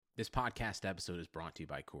This podcast episode is brought to you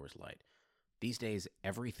by Coors Light. These days,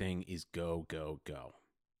 everything is go, go, go.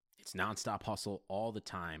 It's nonstop hustle all the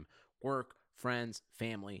time. Work, friends,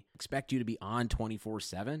 family expect you to be on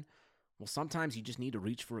 24/7. Well, sometimes you just need to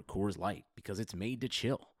reach for a Coors Light because it's made to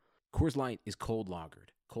chill. Coors Light is cold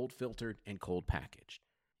lagered, cold filtered, and cold packaged.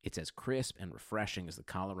 It's as crisp and refreshing as the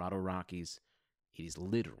Colorado Rockies. It is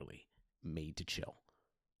literally made to chill.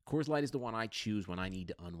 Coors Light is the one I choose when I need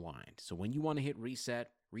to unwind. So when you want to hit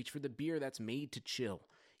reset, reach for the beer that's made to chill.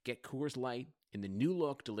 Get Coors Light in the new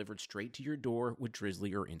look delivered straight to your door with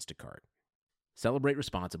Drizzly or Instacart. Celebrate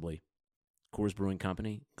responsibly. Coors Brewing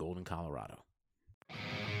Company, Golden, Colorado. Trying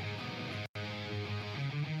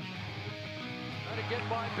to get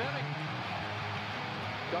by Benning.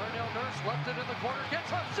 Darnell Nurse left it in the corner,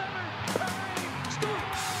 gets left center. Perry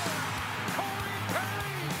scores! Corey Perry!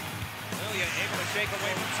 Lilia able to shake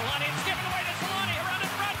away from Solani. It's given away to Solani around in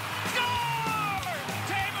front. Score!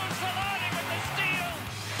 Teemu Solani with the steal.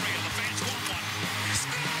 Three of the fans want one.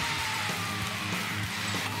 Score!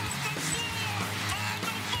 Off the floor!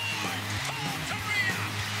 On the board! Paul Kariya!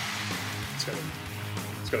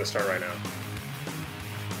 It's gonna start right now.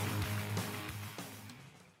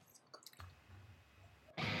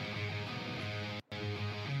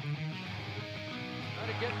 Trying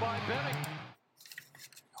to get by Benning.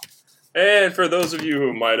 And for those of you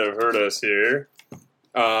who might have heard us here,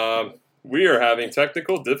 we are having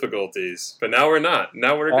technical difficulties, but now we're not.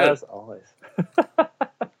 Now we're good. As always. This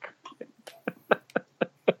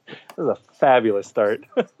is a fabulous start.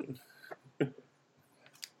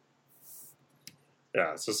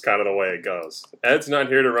 Yeah, it's just kind of the way it goes. Ed's not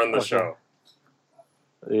here to run the show.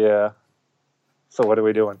 Yeah. So what are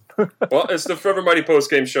we doing? Well, it's the Forever Mighty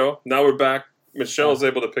post-game show. Now we're back. Michelle's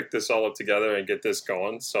able to pick this all up together and get this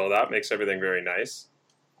going, so that makes everything very nice.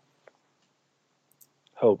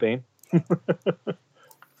 Hoping.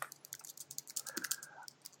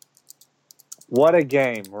 What a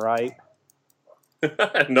game, right?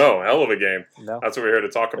 No, hell of a game. No. That's what we're here to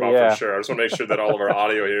talk about for sure. I just want to make sure that all of our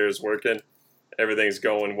audio here is working. Everything's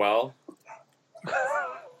going well.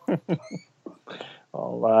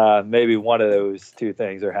 Well, maybe one of those two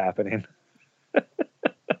things are happening.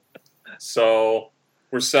 So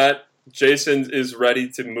we're set. Jason is ready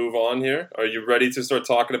to move on here. Are you ready to start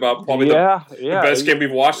talking about probably the best game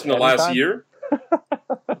we've watched in the last year?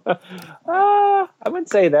 I wouldn't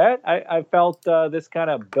say that. I felt this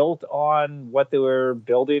kind of built on what they were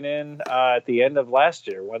building in at the end of last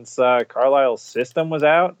year. Once Carlisle's system was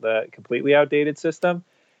out, the completely outdated system,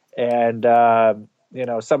 and something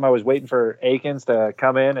I was waiting for Akins to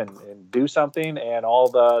come in and do something, and all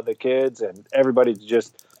the kids and everybody to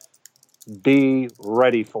just be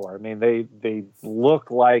ready for. I mean, they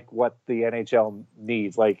look like what the NHL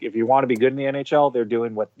needs. Like, if you want to be good in the NHL, they're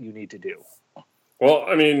doing what you need to do. Well,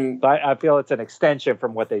 I mean, I feel it's an extension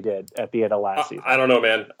from what they did at the end of last season. I don't know,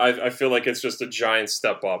 man. I feel like it's just a giant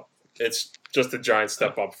step up. It's just a giant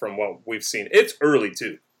step up from what we've seen. It's early,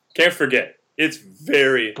 too. Can't forget. It's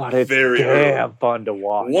very, very damn early. Fun to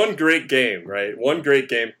watch. One great game, right? One great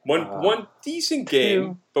game. One decent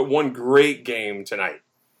game, but one great game tonight.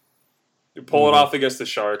 You pull it off against the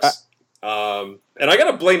Sharks. And I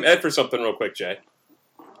got to blame Ed for something real quick, Jay.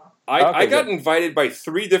 I got invited by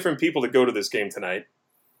 3 different people to go to this game tonight.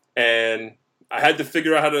 And I had to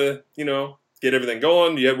figure out how to, get everything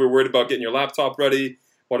going. We were worried about getting your laptop ready.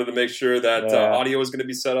 Wanted to make sure that audio was going to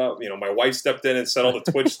be set up. My wife stepped in and set all the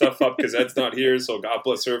Twitch stuff up because Ed's not here. So God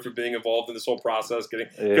bless her for being involved in this whole process.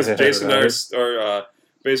 Because Jason and I are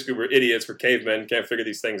basically, we're idiots. We're cavemen. Can't figure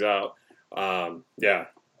these things out.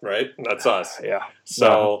 Right? That's us. Yeah.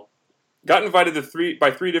 So, got invited by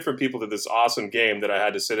 3 different people to this awesome game that I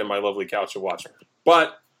had to sit in my lovely couch and watch.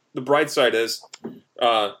 But the bright side is,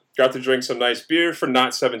 got to drink some nice beer for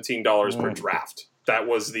not $17 per draft. That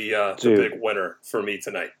was the big winner for me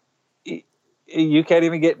tonight. You can't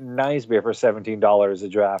even get nice beer for $17 a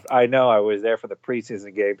draft. I know. I was there for the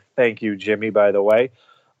preseason game. Thank you, Jimmy, by the way.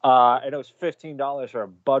 And it was $15 for a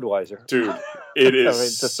Budweiser. Dude, it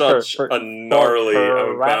is such a gnarly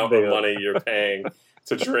amount of money you're paying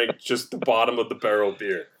to drink just the bottom of the barrel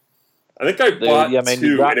beer. I think I bought 2,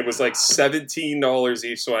 and it was like $17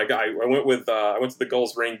 each. So I went with I went to the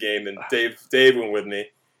Gulls Ring game, and Dave went with me,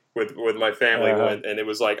 with my family, and it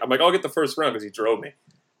was like, I'm like, I'll get the first round because he drove me. It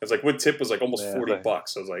was like, wood tip was like almost $40. I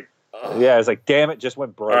was like, ugh. Yeah, I was like, damn it, just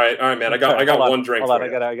went broke. All right, man. I got one drink. Hold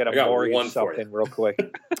on, I got to mortgage something real quick.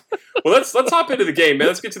 Well, let's hop into the game, man.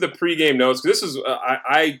 Let's get to the pregame notes. This is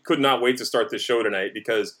I could not wait to start this show tonight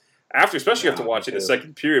because especially after watching the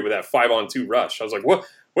second period with that 5-on-2 rush, I was like, what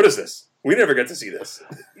is this? We never get to see this.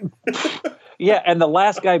 Yeah, and the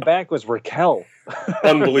last guy back was Raquel.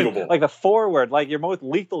 Unbelievable. Like the forward, like your most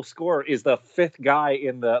lethal scorer is the fifth guy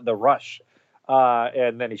in the rush.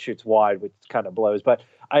 And then he shoots wide, which kind of blows. But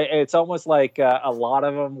it's almost like a lot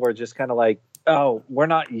of them were just kind of like, oh, we're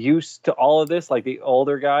not used to all of this. Like the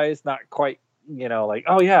older guys, not quite, like,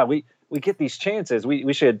 oh, yeah, we get these chances.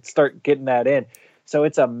 We should start getting that in. So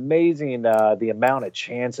it's amazing the amount of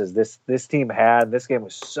chances this team had. This game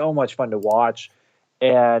was so much fun to watch.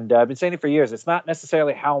 And I've been saying it for years. It's not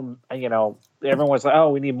necessarily how, everyone's like, oh,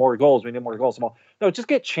 we need more goals. We need more goals. No, just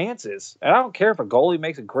get chances. And I don't care if a goalie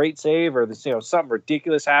makes a great save or this, something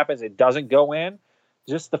ridiculous happens. It doesn't go in.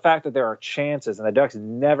 Just the fact that there are chances. And the Ducks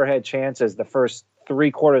never had chances the first 3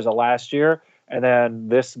 quarters of last year. And then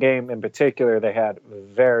this game in particular, they had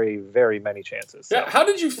very, very many chances. So. Yeah, how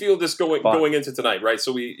did you feel this going into tonight, right?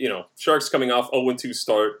 So Sharks coming off 0-2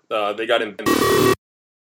 start. They got him.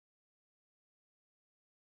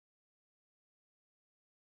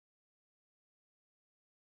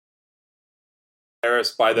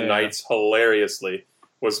 Harris by the Knights hilariously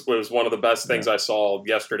was one of the best things I saw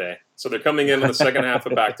yesterday. So they're coming in the second half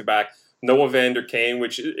of back-to-back. Noah Vander Kane,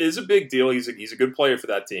 which is a big deal. He's a good player for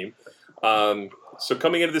that team. So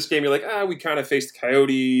coming into this game, you're like, we kind of faced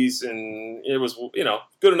Coyotes, and it was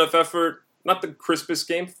good enough effort. Not the crispest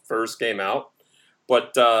game, first game out,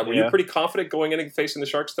 but were you pretty confident going in and facing the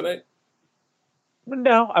Sharks tonight?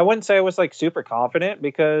 No, I wouldn't say I was like super confident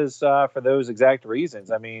because for those exact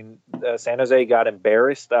reasons. I mean, San Jose got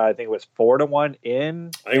embarrassed. I think it was 4-1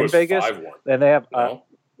 in Vegas. 5-1. Then they have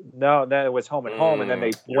no, it was home and home, and then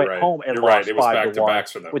they went home and lost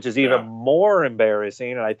 5-1, for them, which is even more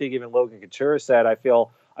embarrassing. And I think even Logan Couture said, "I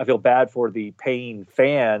feel bad for the paying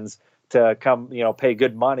fans to come, pay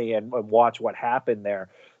good money and watch what happened there."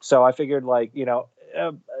 So I figured,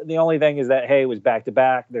 the only thing is that, hey, it was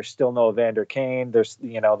back-to-back. There's still no Evander Kane. There's,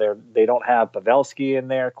 they don't have Pavelski in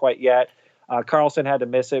there quite yet. Carlson had to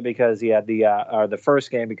miss it because he had the first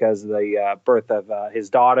game because of the birth of his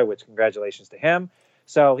daughter, which congratulations to him.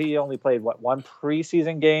 So he only played, one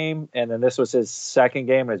preseason game, and then this was his second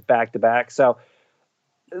game, and it's back-to-back. So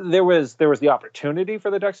there was the opportunity for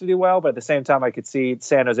the Ducks to do well, but at the same time, I could see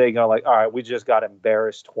San Jose going like, all right, we just got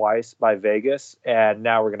embarrassed twice by Vegas, and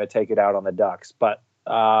now we're going to take it out on the Ducks. But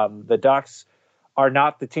the Ducks are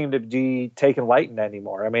not the team to be taken light in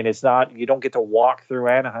anymore. I mean, it's not, you don't get to walk through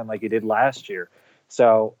Anaheim like you did last year.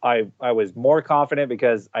 So I was more confident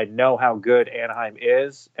because I know how good Anaheim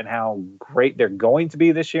is and how great they're going to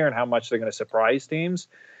be this year and how much they're going to surprise teams.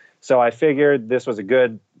 So I figured this was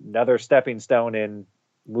another stepping stone in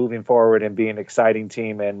moving forward and being an exciting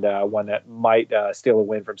team and one that might steal a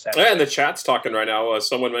win from San Jose. Yeah, and the chat's talking right now.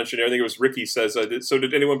 Someone mentioned, I think it was Ricky, says, so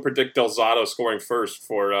did anyone predict Del Zotto scoring first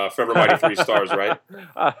for Forever Mighty 3 Stars, right?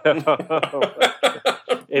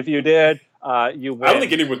 If you did, you win. I don't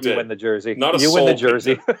think anyone did. You win the jersey. Not a you win the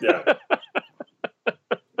jersey. Yeah.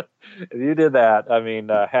 If you did that, I mean,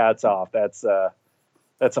 hats off. That's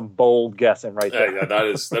some bold guessing right there. Yeah, that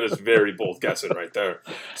is very bold guessing right there.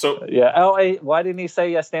 So why didn't he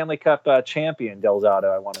say Stanley Cup champion Del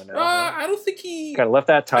Zotto? I want to know. I don't think he kind of left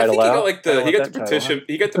that title out. He got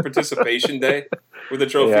the participation day with the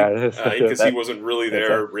trophy because he wasn't really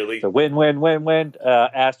there. Really, the win.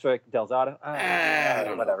 Asterisk Del Zotto.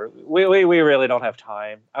 Whatever. We really don't have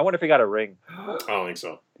time. I wonder if he got a ring. I don't think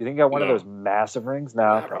so. You think he got one of those massive rings?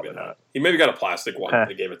 No, probably not. He maybe got a plastic one.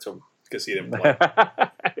 They gave it to him because he didn't play.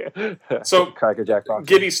 So, Cracker Jack box.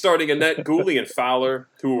 Gibby starting a net, Gooley and Fowler,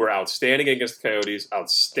 who were outstanding against the Coyotes,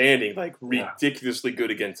 ridiculously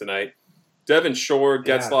good again tonight. Devin Shore,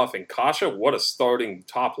 Getzlaf, and Kasha. What a starting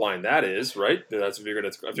top line that is, right? That's if you're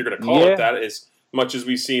gonna call it that. As much as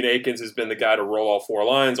we've seen, Akins has been the guy to roll all 4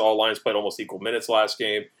 lines. All lines played almost equal minutes last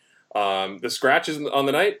game. The scratches on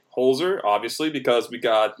the night, Holzer, obviously, because we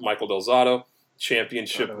got Michael Del Zotto,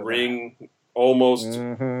 championship ring. Almost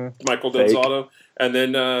Michael Del Zotto. And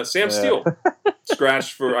then Sam Steele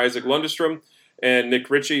scratched for Isaac Lundestrom and Nick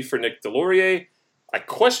Ritchie for Nick Delorier. I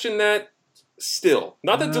question that still.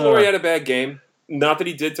 Not that Delorier had a bad game. Not that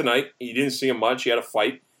he did tonight. He didn't see him much. He had a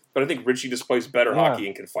fight. But I think Ritchie just plays better hockey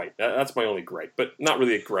and can fight. That's my only gripe. But not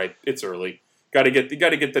really a gripe. It's early. Got to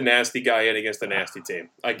get the nasty guy in against the nasty team.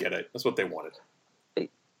 I get it. That's what they wanted.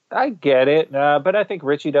 I get it, but I think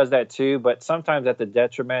Ritchie does that too, but sometimes at the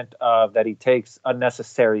detriment of that he takes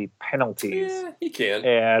unnecessary penalties. Yeah, he can.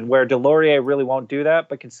 And where Delorier really won't do that,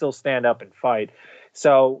 but can still stand up and fight.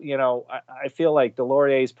 So, I feel like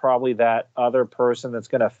Delorier is probably that other person that's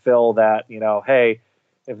going to fill that, hey,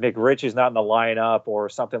 if Nick Ritchie's not in the lineup or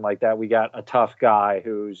something like that, we got a tough guy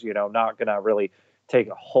who's, not going to really take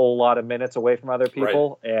a whole lot of minutes away from other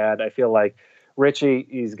people. Right. And I feel like Richie,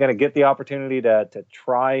 he's going to get the opportunity to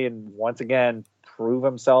try and once again prove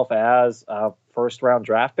himself as a first-round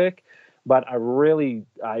draft pick. But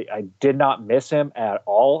I did not miss him at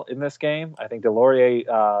all in this game. I think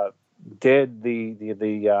Delorier did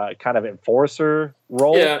the kind of enforcer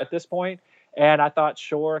role at this point. And I thought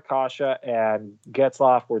Shore, Kasha, and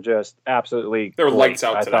Getzlaf were just absolutely They were lights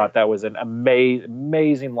out I tonight. thought that was an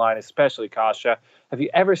amazing line, especially Kasha. Have you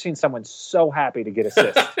ever seen someone so happy to get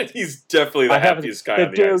assists? He's definitely the happiest guy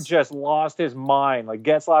on the dude ice. just lost his mind. Like,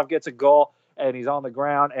 Getzlaf gets a goal, and he's on the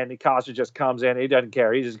ground, and Kasha just comes in. He doesn't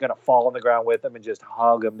care. He's just going to fall on the ground with him and just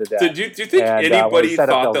hug him to death. Do you think And, when anybody he set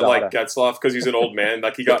up thought that, like, Delzada- Getzlaf, because he's an old man,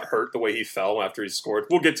 like he got hurt the way he fell after he scored?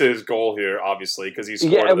 We'll get to his goal here, obviously, because he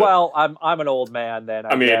scored. Yeah, well, I'm an old man then.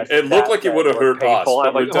 I mean, guess. it looked like it would have hurt us, painful. but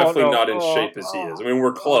I'm we're like, definitely oh, no, not in shape as he is. I mean,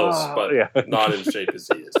 we're close, but yeah. not in shape as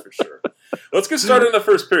he is, for sure. Let's get started in the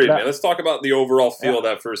first period, man. Let's talk about the overall feel of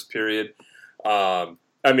that first period. I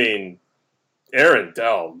mean, Aaron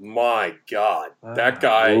Dell, my God. That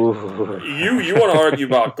guy, Ooh. you want to argue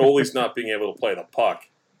about goalies not being able to play the puck,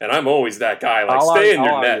 and I'm always that guy. Like, stay in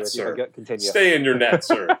your net, sir. Continue. Stay in your net,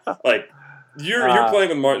 sir. Like, you're playing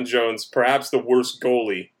with Martin Jones, perhaps the worst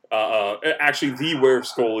goalie, actually the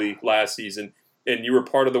worst goalie last season, and you were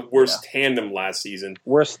part of the worst tandem last season.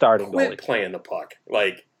 We're starting Quit goalie. playing the puck.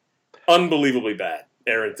 Like, unbelievably bad.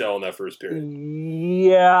 Aaron Dell in that first period.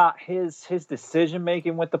 Yeah, his decision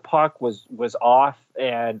making with the puck was off,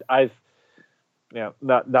 and I've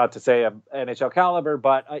not to say I'm NHL caliber,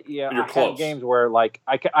 but You're I close. had games where like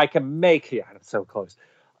I can make I'm so close.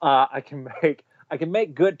 I can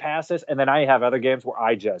make good passes, and then I have other games where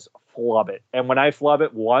I just flub it. And when I flub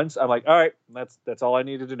it once, I'm like, all right, that's all I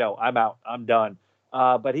needed to know. I'm out. I'm done.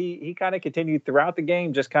 But he kind of continued throughout the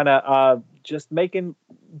game, just kind of just making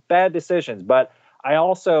bad decisions. But I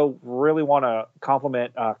also really want to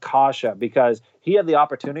compliment Kasha, because he had the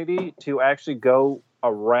opportunity to actually go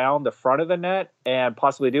around the front of the net and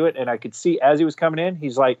possibly do it. And I could see as he was coming in,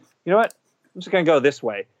 he's like, you know what? I'm just going to go this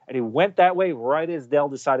way. And he went that way right as Dell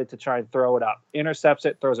decided to try and throw it up. Intercepts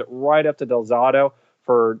it, throws it right up to Delzado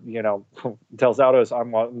for, Delzado's,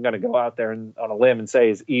 I'm going to go out there and on a limb and say,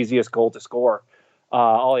 his easiest goal to score.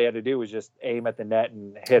 All he had to do was just aim at the net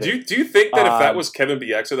and hit it. Do you think that if that was Kevin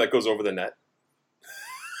Bieksa, that goes over the net?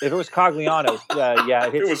 If it was Cogliano,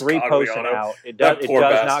 it hits was 3 posts and Cogliano. out. It That does poor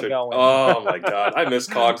not bastard. go in. Oh, my God. I miss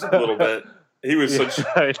Cogs a little bit. He was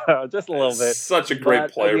I know, just a little bit. such a great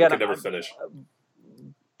But, player, again, but could never finish.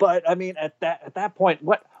 But I mean, at that point,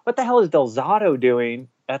 what the hell is Delzado doing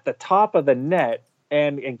at the top of the net?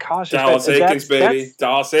 And Kasha, Dallas Aikens, baby.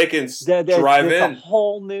 Dallas Aikens. Drive in.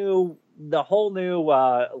 The whole new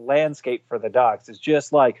landscape for the Ducks is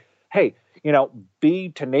just like, hey, be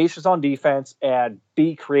tenacious on defense and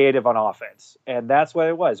be creative on offense. And that's what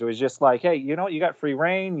it was. It was just like, hey, you got free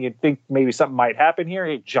reign. You think maybe something might happen here.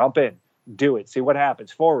 Hey, jump in, do it, see what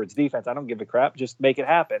happens. Forwards, defense, I don't give a crap. Just make it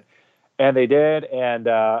happen. And they did. And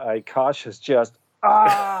Kasha's just,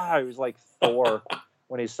 it was like Thor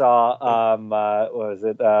when he saw, what was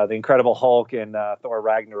it, the Incredible Hulk in Thor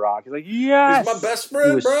Ragnarok. He's like, yes! He's my best friend,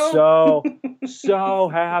 he was bro. so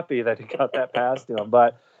happy that he got that pass to him.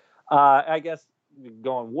 But I guess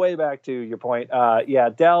going way back to your point,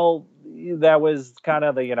 Dell, that was kind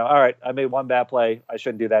of the, all right, I made one bad play. I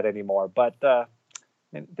shouldn't do that anymore. But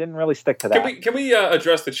it didn't really stick to that. Can we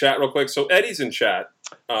address the chat real quick? So Eddie's in chat.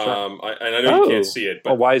 Sure. And I know you can't see it,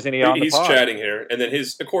 but why isn't he on the he's pod? chatting here. And then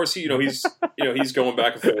of course, he's going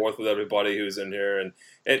back and forth with everybody who's in here. And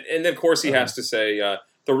then, of course, he has to say,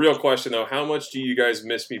 the real question, though, how much do you guys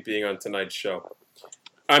miss me being on tonight's show?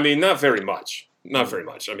 I mean, not very much. Not very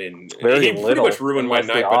much. I mean, he pretty much ruined my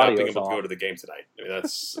night by not being able to go to the game tonight. I mean,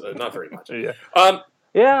 that's not very much. Yeah.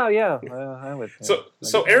 I would.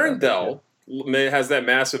 So Aaron Dell has that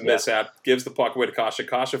massive mishap, gives the puck away to Kasha.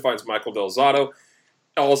 Kasha finds Michael Delzado.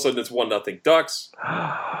 All of a sudden, it's 1-0 Ducks.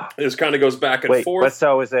 This kind of goes back and forth. But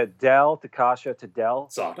so is it Dell to Kasha to Dell?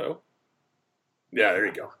 Zato. Yeah, there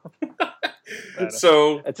you go.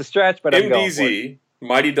 So it's a stretch, but I'm going for it. MDZ,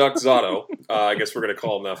 Mighty Duck Zato. I guess we're going to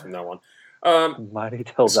call him that from now on. Mighty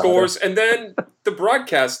Delzado Scores, and then the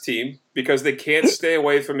broadcast team, because they can't stay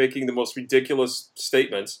away from making the most ridiculous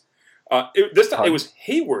statements. This time it was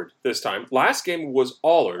Hayward. This time, last game was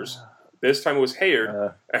Allers. This time it was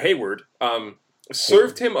Hayward.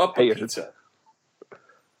 Served him up a pizza.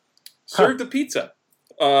 Served a pizza.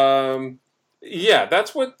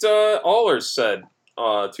 That's what Allers said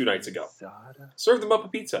 2 nights ago. Served him up a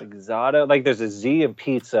pizza. Exoto, like there's a Z in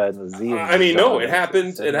pizza and the Z. I mean, no, it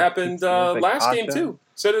happened. It happened last game too.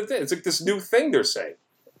 Said it did. It's like this new thing they're saying.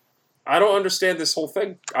 I don't understand this whole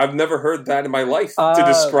thing. I've never heard that in my life to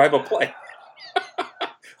describe a play.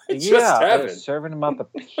 Yeah, happened. serving him up a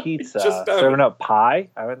pizza, Just serving up pie.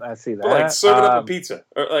 I see that. Like serving up a pizza,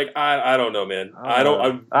 or like I don't know, man. I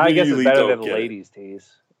guess it's really better don't than get it. ladies' teas.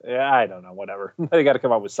 Yeah, I don't know. Whatever. They got to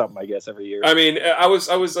come up with something, I guess, every year. I mean, I was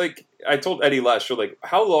like, I told Eddie last show, like,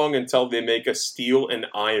 how long until they make a steel and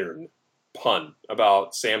iron pun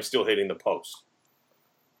about Sam still hitting the post?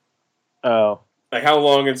 Oh, like how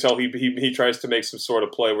long until he tries to make some sort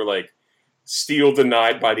of play where like steel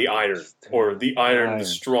denied by the iron, or the iron is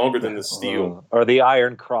stronger than the steel, or the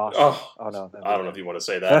iron cross. Oh no, I don't know if you want to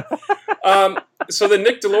say that. So the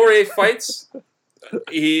Nick Deslauriers fights.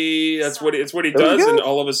 It's what he does, and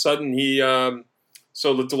all of a sudden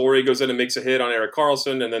so the Deslauriers goes in and makes a hit on Erik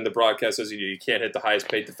Karlsson, and then the broadcast says you can't hit the highest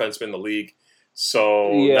paid defenseman in the league,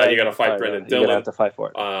 so now you got to fight Brendan Dillon. You're gonna have to fight for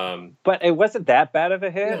it. But it wasn't that bad of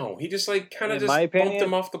a hit. No, he just like kind of just bumped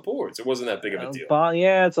him off the boards. It wasn't that big of a deal.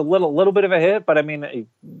 Yeah, it's a little bit of a hit, but I mean,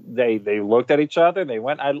 they looked at each other. They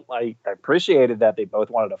went. I appreciated that they both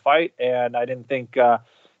wanted to fight, and I didn't think.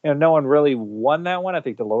 No one really won that one. I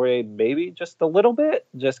think Deslauriers maybe just a little bit,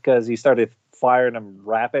 just because he started firing them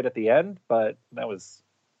rapid at the end. But that was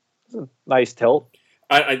a nice tilt.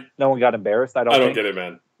 No one got embarrassed. I don't get it,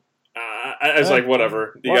 man. I was like,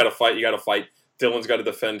 whatever. You got to fight. You got to fight. Dylan's got to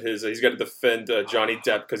defend his. He's got to defend Johnny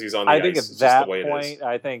Depp because he's on the ice. I think at that point,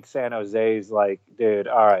 I think San Jose's like, dude,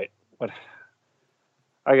 all right, what?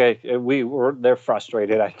 Okay, they're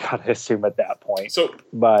frustrated. I gotta assume at that point. So,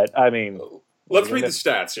 but I mean. Let's read the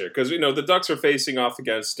stats here, because the Ducks are facing off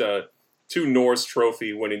against two Norris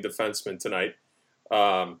Trophy winning defensemen tonight.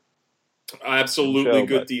 Absolutely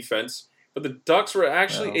good defense. But the Ducks were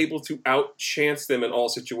actually able to outchance them in all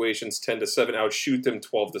situations, 10-7, outshoot them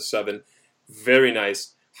 12-7. Very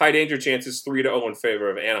nice. High danger chances, 3-0 in favor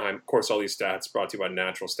of Anaheim. Of course, all these stats brought to you by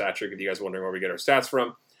Natural Stat Trick. If you guys are wondering where we get our stats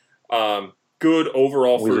from. Good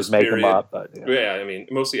overall first period. We just make them up. But, yeah, I mean,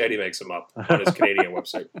 mostly Eddie makes them up on his Canadian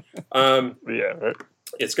website. Right.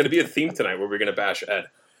 It's going to be a theme tonight where we're going to bash Ed.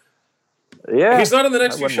 Yeah. He's not in the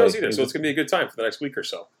next few shows either, so it's going to be a good time for the next week or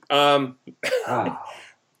so.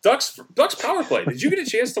 Ducks power play. Did you get a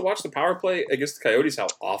chance to watch the power play against the Coyotes, how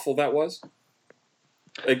awful that was?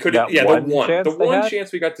 The one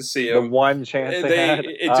chance we got to see him. The one chance they had.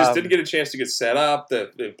 It just didn't get a chance to get set up.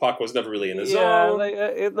 The puck was never really in the zone.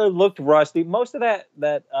 It looked rusty. Most of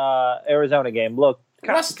that Arizona game looked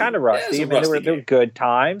kind of rusty. Yeah, they were good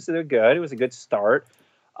times. They're good. It was a good start.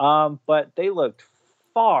 But they looked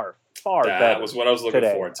far better. That was what I was looking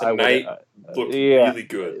for. Tonight looked really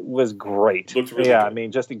good. It was great. Looked really good. I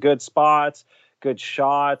mean, just good spots, good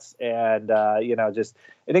shots, and just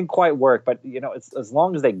it didn't quite work. But it's as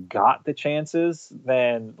long as they got the chances,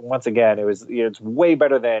 then once again it's way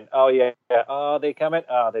better than they come in,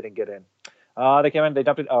 they didn't get in. They came in, they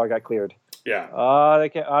dumped it. I got cleared. Yeah. They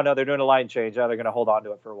can't. Oh no, they're doing a line change. They're going to hold on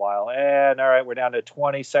to it for a while. And all right, we're down to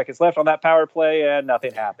 20 seconds left on that power play, and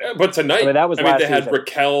nothing happened. But tonight, they had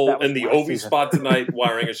Raquel in the Ovi season. spot tonight,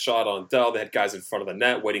 wiring a shot on Dell. They had guys in front of the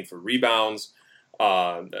net waiting for rebounds.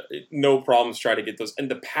 No problems trying to get those. And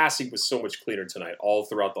the passing was so much cleaner tonight, all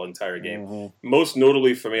throughout the entire game. Mm-hmm. Most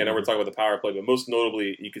notably for me, I know we're talking about the power play, but most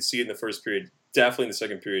notably, you could see it in the first period, definitely in the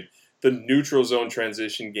second period, the neutral zone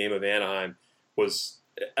transition game of Anaheim was.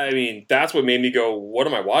 I mean, that's what made me go, what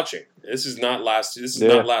am I watching? This is not last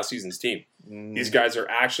season's team. Mm. These guys are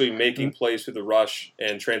actually making plays through the rush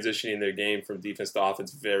and transitioning their game from defense to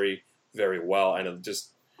offense very, very well. And it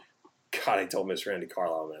just, God, I don't miss Randy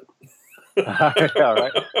Carlyle, man. I know,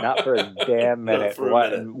 right? Not for a damn minute.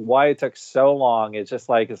 Why it took so long? It's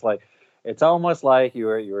almost like you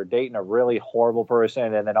were dating a really horrible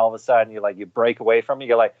person, and then all of a sudden you break away from it.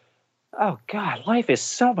 You're like, oh God, life is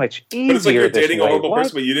so much easier. But it's like you're dating a horrible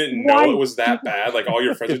person, but you didn't know it was that bad. Like all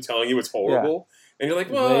your friends are telling you it's horrible, and you're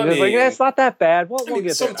like, well, it's not that bad. We'll get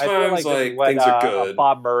there. Sometimes things are good.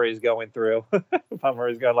 Bob Murray's going through. Bob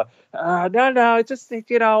Murray's going no, it's just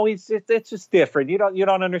it's just different. You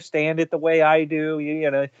don't understand it the way I do.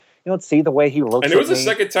 You don't see the way he looks. And it was the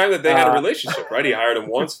second time that they had a relationship, right? He hired him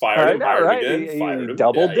once, fired him, hired him again, fired him.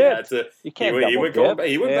 Double dip. You can't double dip.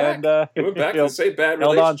 He went back. He went back to say bad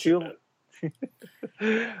relationship.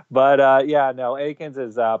 But Aikens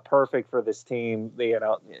is perfect for this team. A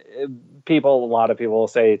lot of people will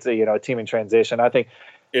say it's a team in transition. I think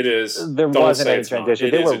it is. There wasn't any transition.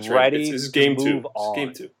 They were ready. It's game to move on.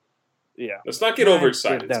 It's game 2. Yeah. Let's not get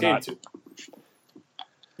overexcited. It's game 2.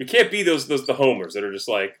 You can't be the homers that are just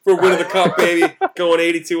like, we're winning the cup, baby, going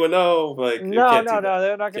 82-0. Like no,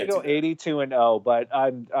 they're not going to go 82-0. But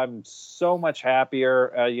I'm so much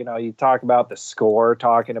happier. You talk about the score,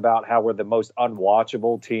 talking about how we're the most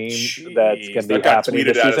unwatchable team that's going to be happening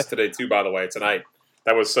this season. That got tweeted at us today too. By the way, tonight.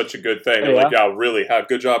 That was such a good thing. They're like, yeah, really,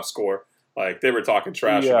 good job, Score. Like, they were talking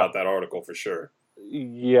trash about that article for sure.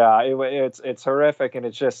 Yeah, it's horrific, and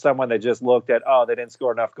it's just someone that just looked at, they didn't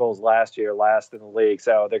score enough goals last year, last in the league,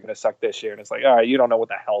 so they're going to suck this year. And it's like, all right, you don't know what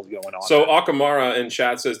the hell's going on. So Akamara in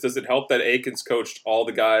chat says, does it help that Aikens coached all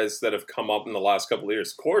the guys that have come up in the last couple of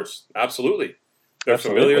years? Of course, absolutely. They're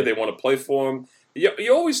familiar. They want to play for him.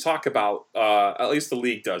 You always talk about, at least the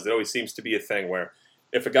league does, it always seems to be a thing where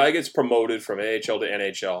if a guy gets promoted from AHL to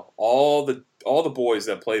NHL, all the boys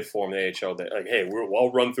that played for him in the AHL, they're like, hey,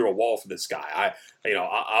 I'll run through a wall for this guy.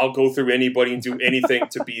 I'll go through anybody and do anything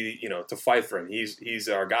to be, to fight for him. He's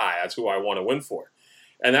our guy. That's who I want to win for.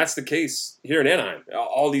 And that's the case here in Anaheim.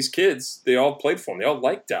 All these kids, they all played for him. They all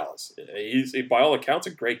like Dallas. He's, by all accounts,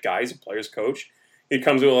 a great guy. He's a player's coach. He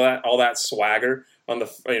comes with all that swagger on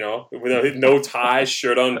the, with no tie,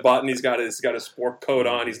 shirt unbuttoned. He's got his sport coat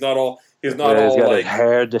on. He's not all like his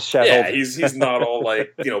hair disheveled. Yeah, he's not all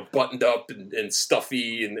like buttoned up and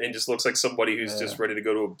stuffy and just looks like somebody who's just ready to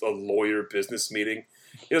go to a lawyer business meeting.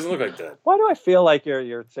 He doesn't look like that. Why do I feel like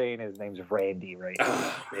you're saying his name's Randy right now?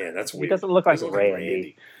 Oh, man, that's weird. He doesn't look like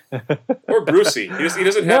Randy. Or Brucey. He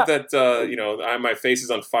doesn't have that, my face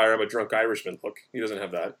is on fire, I'm a drunk Irishman look. He doesn't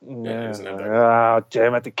have that. Yeah, he doesn't have that. Oh,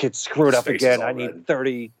 damn it, the kid's screwed up again. I need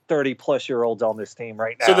 30-plus-year-olds on this team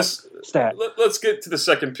right now. So let's get to the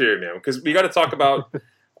second period now, because we got to talk about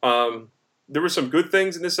there were some good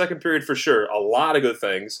things in the second period for sure. A lot of good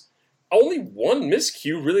things. Only one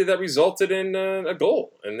miscue really that resulted in a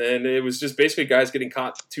goal. And then it was just basically guys getting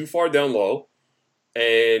caught too far down low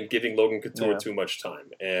and giving Logan Couture too much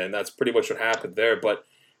time. And that's pretty much what happened there. But,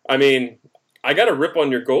 I mean, I got to rip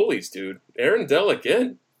on your goalies, dude. Aaron Dell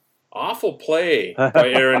again. Awful play by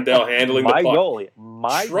Aaron Dell handling the puck.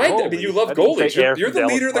 My goalie. I mean, you love goalies. You're the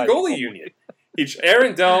leader of the goalie union.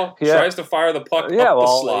 Aaron Dell tries to fire the puck up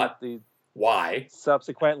the slot. Why?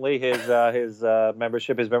 Subsequently, his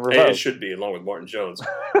membership has been revoked. It should be, along with Martin Jones.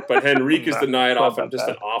 But Henrique is denied off of just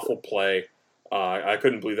an awful play. I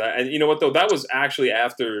couldn't believe that. And you know what, though? That was actually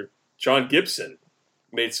after John Gibson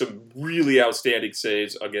made some really outstanding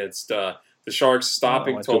saves against the Sharks,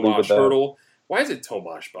 stopping Tomas Hertl. Why is it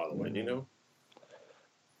Tomas, by the way? Do you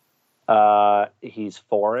know? He's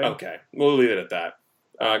foreign. Okay. We'll leave it at that.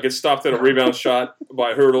 Gets stopped at a rebound shot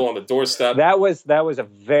by Hertl on the doorstep. That was a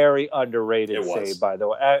very underrated save, by the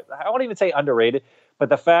way. I won't even say underrated, but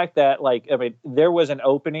the fact that, there was an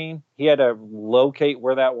opening. He had to locate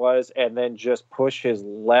where that was and then just push his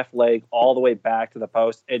left leg all the way back to the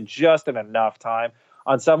post and just in enough time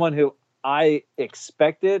on someone who I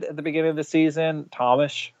expected at the beginning of the season,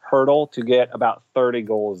 Tomas Hertl, to get about 30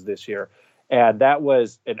 goals this year. And that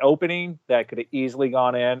was an opening that could have easily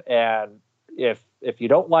gone in. And if you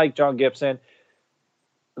don't like John Gibson,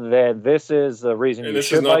 then this is the reason you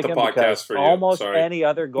should like him. Because almost any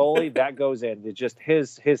other goalie that goes in, it's just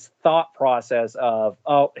his thought process of,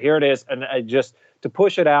 here it is, and just to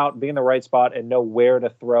push it out, be in the right spot, and know where to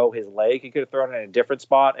throw his leg. He could have thrown it in a different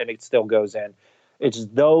spot, and it still goes in. It's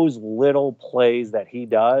those little plays that he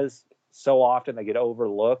does so often that get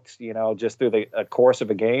overlooked, just through the course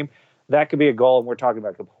of a game. That could be a goal, and we're talking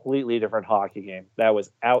about a completely different hockey game. That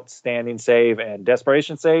was outstanding save and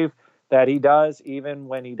desperation save that he does, even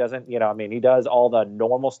when he doesn't, he does all the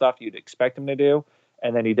normal stuff you'd expect him to do,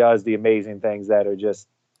 and then he does the amazing things that are just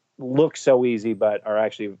look so easy but are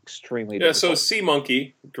actually extremely difficult. So Sea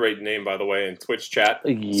Monkey, great name, by the way, in Twitch chat,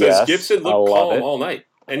 says Gibson looked calm all night.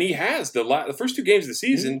 And he has. The first two games of the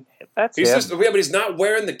season, but he's not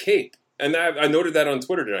wearing the cape. And I noted that on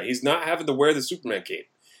Twitter tonight. He's not having to wear the Superman cape.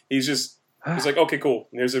 He's like, okay, cool.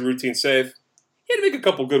 Here's a routine save. He had to make a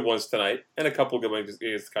couple good ones tonight and a couple good ones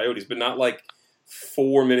against the Coyotes, but not like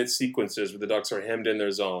 4-minute sequences where the Ducks are hemmed in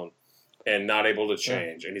their zone and not able to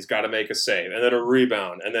change. And he's got to make a save and then a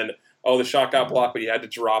rebound. And then, the shot got blocked, but he had to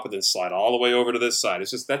drop it and slide all the way over to this side.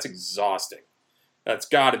 It's just, that's exhausting. That's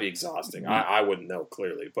got to be exhausting. I wouldn't know,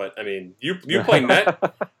 clearly. But, I mean, you play net.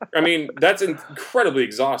 I mean, that's incredibly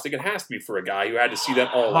exhausting. It has to be for a guy who had to see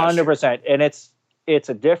that all last 100%. year. And it's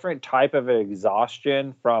a different type of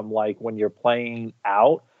exhaustion from, like, when you're playing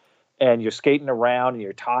out and you're skating around and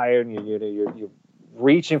you're tired and you're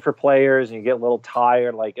reaching for players and you get a little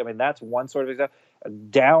tired. That's one sort of exhaustion.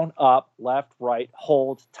 Down, up, left, right,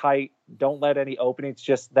 hold tight. Don't let any openings.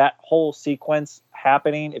 Just that whole sequence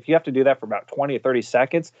happening. If you have to do that for about 20 or 30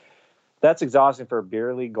 seconds, that's exhausting for a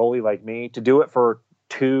beer league goalie like me. To do it for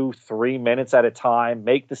 2-3 minutes at a time,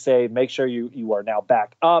 make the save, make sure you are now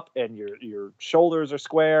back up and your shoulders are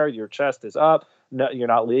square, your chest is up. No, you're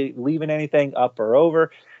not leaving anything up or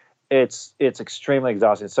over. it's extremely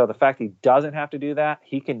exhausting. So the fact he doesn't have to do that,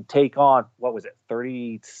 he can take on, what was it,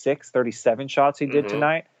 36, 37 shots he did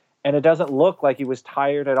tonight, and it doesn't look like he was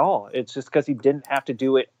tired at all. It's just because he didn't have to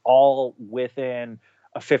do it all within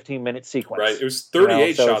a 15-minute sequence. Right. It was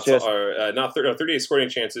 38 shots, just, or not 30, 38 scoring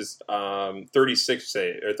chances, 36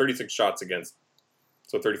 shots against,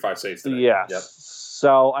 so 35 saves today. Yes. Yep.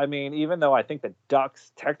 So, I mean, even though I think the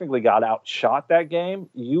Ducks technically got outshot that game,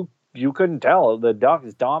 you couldn't tell. The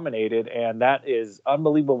Ducks dominated, and that is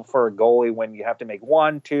unbelievable for a goalie when you have to make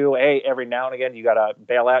 1, 2, every now and again you got to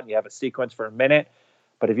bail out and you have a sequence for a minute.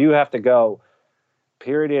 But if you have to go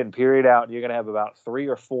period in, period out, you're going to have about 3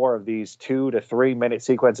 or 4 of these 2 to 3 minute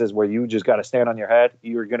sequences where you just got to stand on your head.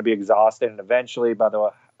 You're going to be exhausted, and eventually by the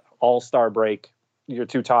All-Star break, you're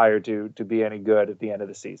too tired to be any good at the end of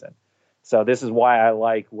the season. So this is why I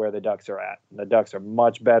like where the Ducks are at. The Ducks are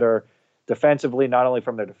much better defensively, not only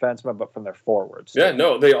from their defensemen, but from their forwards. Yeah,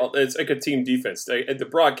 no, it's like a team defense. The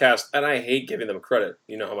broadcast, and I hate giving them credit.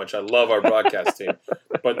 You know how much I love our broadcast team.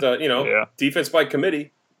 But, defense by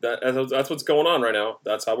committee, that's what's going on right now.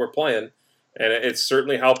 That's how we're playing. And it's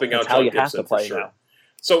certainly helping out John Gibson for sure. Now.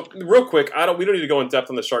 So real quick, we don't need to go in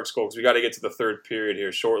depth on the Sharks goal because we got to get to the third period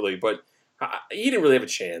here shortly. But he didn't really have a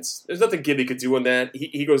chance. There's nothing Gibby could do on that.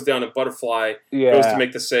 He goes down a butterfly, goes to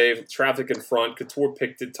make the save. Traffic in front. Couture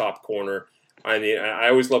picked it top corner. I mean, I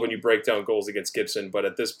always love when you break down goals against Gibson, but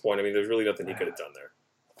at this point, I mean, there's really nothing he could have done there.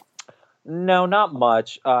 No, not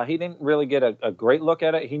much. He didn't really get a great look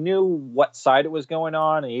at it. He knew what side it was going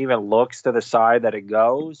on, and he even looks to the side that it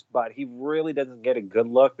goes, but he really doesn't get a good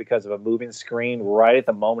look because of a moving screen right at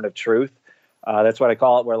the moment of truth. That's what I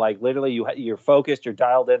call it, where like literally you're focused, you're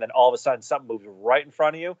dialed in, and all of a sudden something moves right in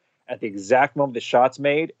front of you at the exact moment the shot's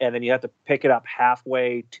made, and then you have to pick it up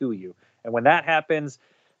halfway to you. And when that happens,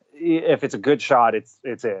 if it's a good shot, it's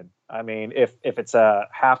in. I mean, if it's a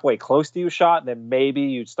halfway close to you shot, then maybe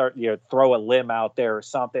you start throw a limb out there or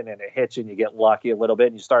something, and it hits you, and you get lucky a little bit,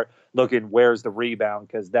 and you start looking where's the rebound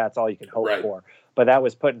because that's all you can hope for. But that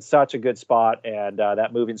was put in such a good spot, and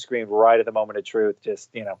that moving screen right at the moment of truth,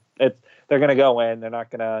 just they're going to go in. They're not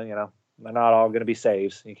going to they're not all going to be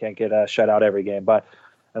saves. You can't get shut out every game. But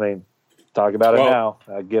I mean, talk about it now.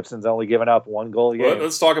 Gibson's only given up 1 goal a game.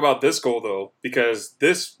 Let's talk about this goal though, because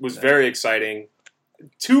this was very exciting.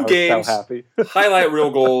 2 games, so happy. highlight reel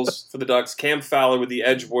goals for the Ducks. Cam Fowler with the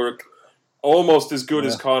edge work, almost as good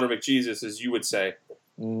as Connor McJesus, as you would say.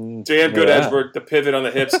 Damn good edge work, the pivot on the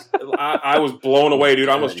hips. I was blown away, dude.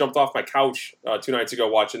 I almost jumped off my couch 2 nights ago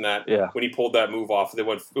watching that when he pulled that move off. It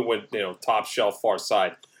went top shelf, far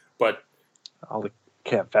side. But all the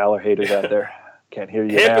Cam Fowler haters out there can't hear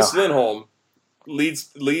you Hampus now. Lindholm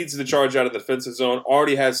leads the charge out of the defensive zone.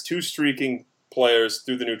 Already has 2 streaking players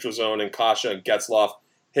through the neutral zone, and Kasha and Getzlaf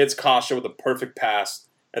hits Kasha with a perfect pass,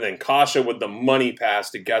 and then Kasha with the money pass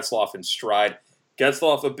to Getzlaf in stride.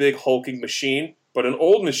 Getzlaf, a big hulking machine, but an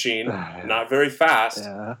old machine, not very fast,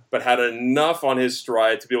 but had enough on his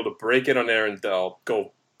stride to be able to break it on Aaron Dell,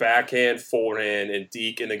 go backhand, forehand, and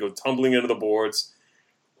deke, and then go tumbling into the boards.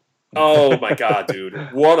 Oh my God,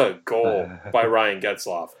 dude! What a goal by Ryan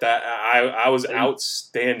Getzlaf! That I was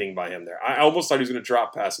outstanding by him there. I almost thought he was going to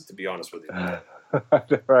drop pass it. To be honest with you,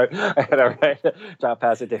 right? Drop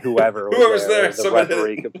pass it to whoever's there. The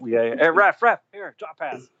referee, hey, ref, here, drop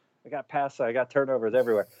pass. I got turnovers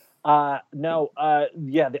everywhere.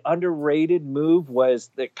 The underrated move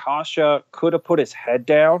was that Kasha could have put his head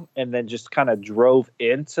down and then just kind of drove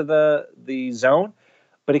into the zone.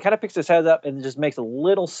 But he kind of picks his head up and just makes a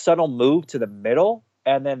little subtle move to the middle.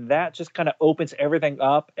 And then that just kind of opens everything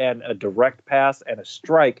up, and a direct pass and a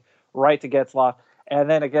strike right to Getzlaf. And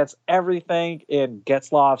then against everything in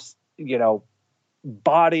Getzlaf's,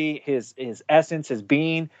 body, his essence, his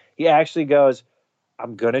being, he actually goes,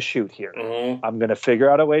 I'm going to shoot here. Mm-hmm. I'm going to figure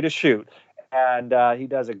out a way to shoot. And he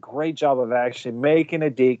does a great job of actually making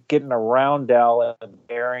a deke, getting around Dell and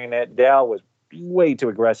burying it. Dell was way too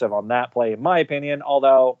aggressive on that play, in my opinion.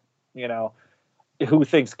 Although, who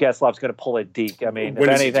thinks Getzlaf's going to pull a deke? I mean, if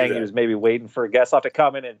anything, he was maybe waiting for Getzlaf to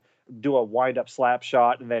come in and do a wind-up slap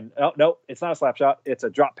shot, and then, no, it's not a slap shot. It's a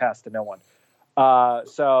drop pass to no one.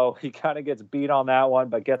 So he kind of gets beat on that one,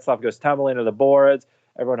 but Getzlaf goes tumbling to the boards.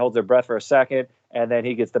 Everyone holds their breath for a second, and then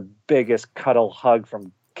he gets the biggest cuddle hug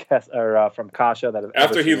from Kasha that I've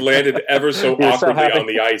after he landed ever so awkwardly on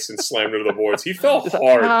the ice and slammed into the boards. He fell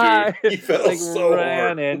hard, dude. He fell so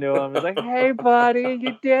ran hard. Into him. He's like, "Hey, buddy,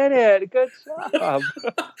 you did it. Good job."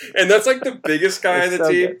 And that's like the biggest guy on the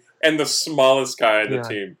team good. And the smallest guy on the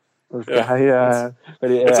team.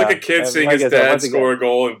 It's like a kid seeing his dad score a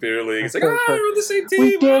goal in beer league. It's like, we're on the same team.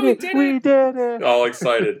 We did it. All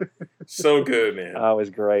excited. So good, man. Oh, it was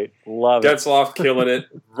great. Love it. Getzlaf killing it.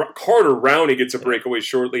 Carter Rowney gets a breakaway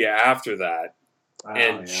shortly after that.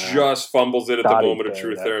 And just fumbles it at the moment of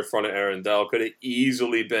truth there in front of Aaron Dell. Could have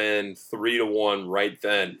easily been 3-1 right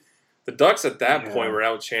then. The Ducks at that point were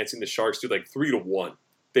out chancing the Sharks to like 3-1.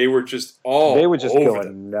 They were just They were just over going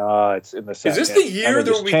them. nuts in the second. Is this the year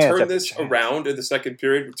that we turn this around in the second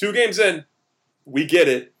period? 2 games in, we get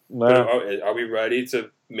it. No. But are we ready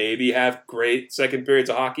to maybe have great second periods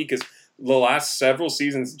of hockey? Because the last several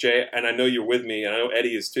seasons, Jay, and I know you're with me, and I know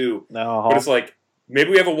Eddie is too, but it's like,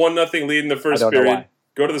 maybe we have a 1-0 lead in the first period.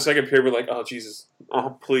 Go to the second period, we're like, oh, Jesus.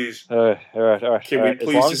 Oh, please. All right. Can we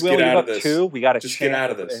please just get out of this? 2, we got a just chance. Get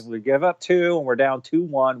out of this. And we give up 2, and we're down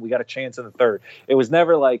 2-1. We got a chance in the third. It was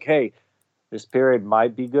never like, hey, this period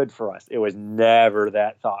might be good for us. It was never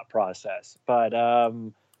that thought process. But,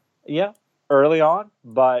 early on.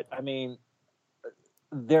 But, I mean,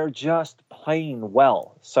 they're just playing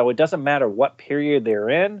well. So it doesn't matter what period they're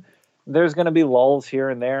in. There's going to be lulls here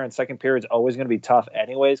and there, and second period's always going to be tough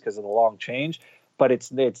anyways because of the long change. But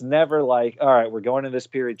it's never like, all right, we're going in this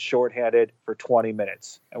period shorthanded for 20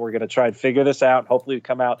 minutes, and we're going to try and figure this out. Hopefully we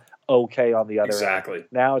come out okay on the other end.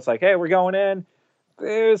 Now it's like, hey, we're going in.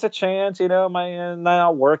 There's a chance, might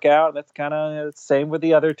not work out. That's kind of the same with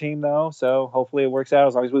the other team, though. So hopefully it works out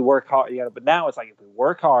as long as we work hard. But now it's like if we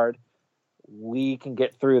work hard, we can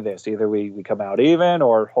get through this. Either we come out even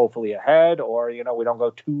or hopefully ahead or, we don't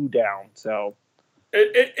go 2 down. So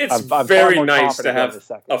it's I'm very nice to have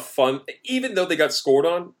a fun. Even though they got scored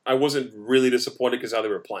on, I wasn't really disappointed because how they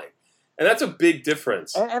were playing. And that's a big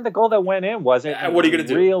difference. And the goal that went in wasn't what are you gonna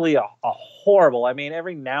do? Really a horrible. I mean,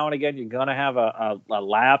 every now and again you're going to have a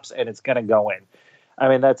lapse and it's going to go in. I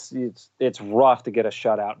mean, it's rough to get a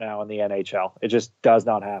shutout now in the NHL. It just does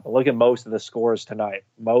not happen. Look at most of the scores tonight.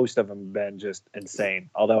 Most of them have been just insane.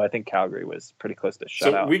 Although I think Calgary was pretty close to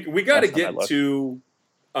shutout. So we got to get to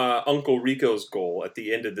Uncle Rico's goal at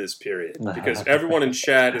the end of this period because everyone in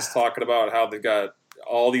chat is talking about how they've got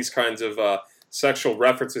all these kinds of sexual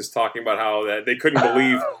references talking about how they couldn't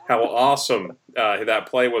believe how awesome that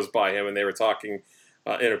play was by him, and they were talking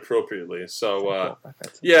inappropriately. So,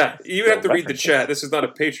 you have to read the chat. This is not a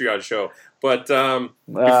Patreon show. But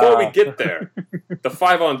before we get there, the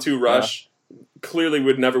 5-on-2 rush, clearly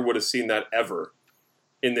would have seen that ever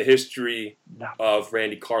in the history of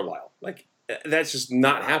Randy Carlyle. Like, that's just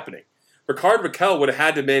not happening. Ricard Raquel would have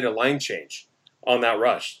had to made a line change on that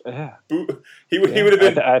rush. Yeah. He would have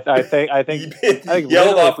been. I think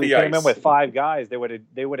yelled off if we the ice. came in with 5 guys, they would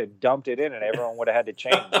have dumped it in, and everyone would have had to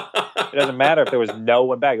change. It doesn't matter if there was no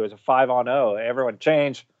one back. It was a 5-on-0. Everyone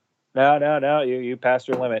change. No. You passed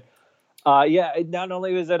your limit. Not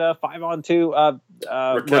only was it a 5-on-2,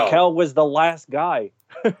 Raquel was the last guy.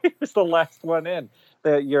 He was the last one in.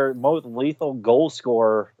 Your most lethal goal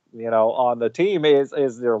scorer, on the team is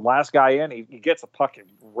their last guy in. He gets a puck and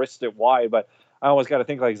wrists it wide, but I always got to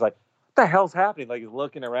think he's like, what the hell's happening? Like he's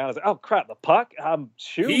looking around. He's like, oh crap, the puck.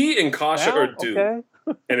 Shoot. He and Kasha are due,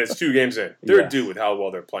 and it's 2 games in. They're due with how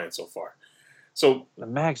well they're playing so far. So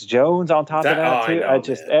Max Jones on top of that too. I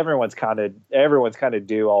know, everyone's kind of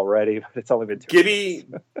due already, but it's only been 2 Gibby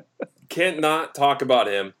can't not talk about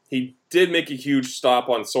him. He did make a huge stop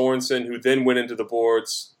on Sorensen, who then went into the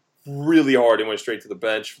boards really hard and went straight to the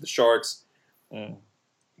bench for the Sharks.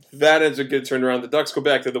 That is a good turnaround. The Ducks go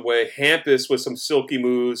back to the way. Hampus with some silky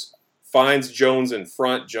moves finds Jones in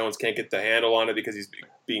front. Jones can't get the handle on it because he's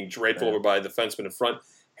being draped over by a defenseman in front.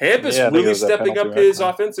 Hampus really stepping up his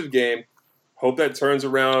offensive game. Hope that turns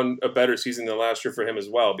around a better season than last year for him as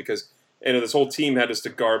well because this whole team had just a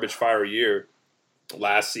garbage fire year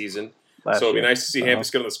last season. So it'd be nice to see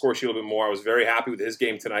Hampus get on the score sheet a little bit more. I was very happy with his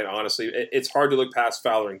game tonight, honestly. It's hard to look past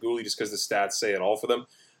Fowler and Gooley just because the stats say it all for them.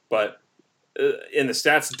 But and the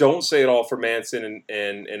stats don't say it all for Manson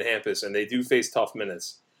and Hampus, and they do face tough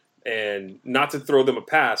minutes. And not to throw them a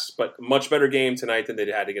pass, but much better game tonight than they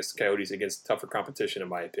had against the Coyotes, against tougher competition, in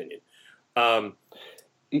my opinion. On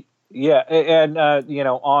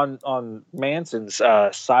Manson's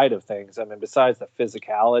side of things, I mean, besides the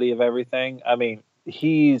physicality of everything, I mean,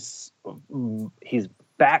 he's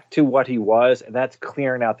back to what he was, and that's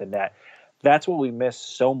clearing out the net. That's what we miss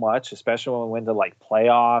so much, especially when we went to like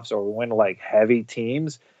playoffs or we went to like heavy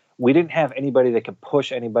teams. We didn't have anybody that could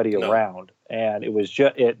push anybody around, and it was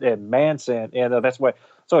just Manson, and that's why.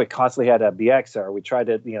 So we constantly had a BXer. We tried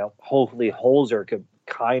to, hopefully Holzer could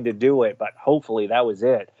kind of do it, but hopefully that was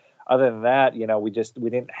it. Other than that, we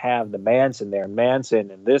didn't have the Manson there. Manson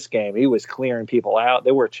in this game, he was clearing people out.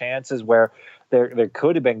 There were chances where there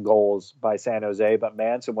could have been goals by San Jose, but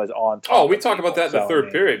Manson was on top. Oh, we talk about that in the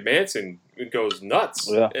third period. Manson goes nuts.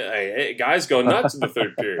 Yeah. Guys go nuts in the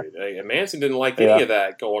third period. Manson didn't like any of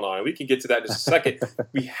that going on. We can get to that in just a second.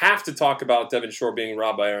 We have to talk about Devin Shore being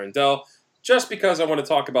robbed by Aaron Dell, just because I want to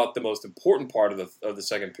talk about the most important part of the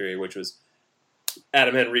second period, which was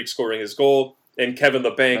Adam Henrique scoring his goal and Kevin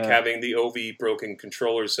LeBanc having the OV broken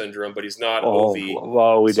controller syndrome, but he's not OV.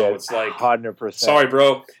 Well, we did. It's like 100%. Sorry,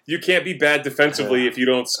 bro. You can't be bad defensively if you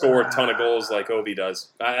don't score a ton of goals like Ovi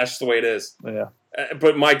does. That's just the way it is. Yeah.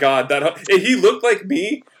 But my God, he looked like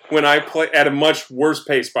me when I play at a much worse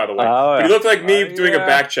pace. By the way, but he looked like me doing a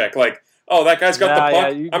back check. Like, oh, that guy's got the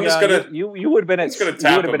puck. I'm just gonna. You would have been at. Just gonna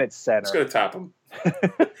tap him. Been at center. Just gonna tap him.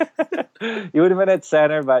 You would have been at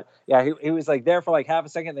center, but yeah, he was like there for like half a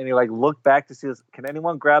second. Then he like looked back to see, can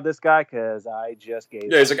anyone grab this guy? Because I just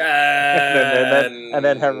gave. Yeah, he's like, and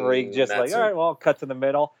then Henrique just like, all right, well, cut to the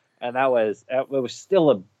middle, and it was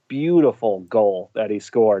still a beautiful goal that he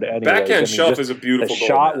scored. Anyways. Backhand shelf is a beautiful goal. The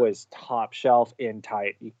shot was top shelf in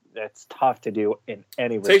tight. That's tough to do in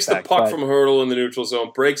any respect. Takes the puck from hurdle in the neutral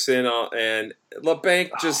zone, breaks in, and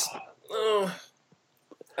LeBanc just.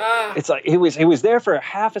 It's like he was there for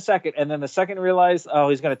half a second, and then the second he realized,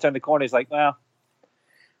 he's going to turn the corner. He's like, well,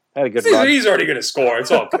 had a good run. He's already going to score. It's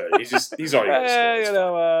all good. He's already going to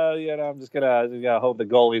score. I'm just gonna hope the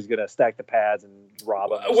goalie's going to stack the pads and rob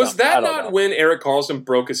him. Was that not when Erik Karlsson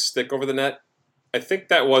broke his stick over the net? I think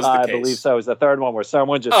that was the case. I believe so. It was the third one where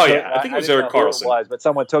someone just. I think it was Erik Karlsson. But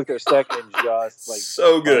someone took their stick and just like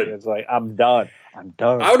so good. It's like I'm done.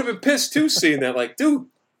 I would have been pissed too seeing that. Like, dude,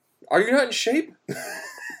 are you not in shape?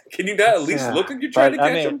 Can you not at least look like you're trying to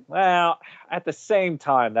catch him? Well, at the same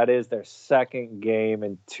time, that is their second game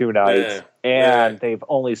in 2 nights, and they've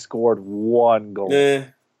only scored 1 goal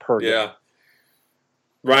per game. Yeah.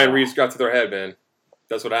 Ryan Reeves got to their head, man.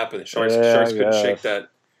 That's what happened. Sharks couldn't shake that.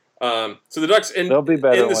 So the Ducks in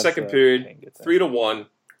the second period, 3-1.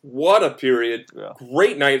 What a period. Yeah.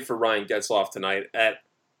 Great night for Ryan Getzlaf tonight at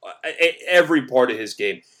every part of his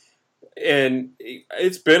game. And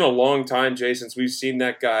it's been a long time, Jay, since we've seen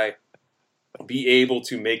that guy be able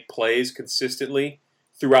to make plays consistently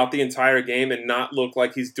throughout the entire game and not look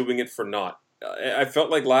like he's doing it for naught. I felt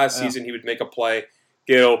like last season he would make a play,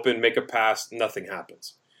 get open, make a pass, nothing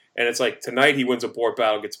happens. And it's like tonight he wins a board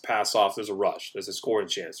battle, gets a pass off, there's a rush, there's a scoring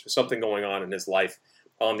chance, there's something going on in his life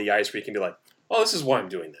on the ice where he can be like, oh, this is why I'm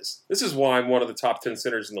doing this. This is why I'm one of the top 10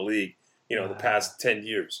 centers in the league, the past 10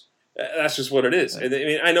 years. That's just what it is. I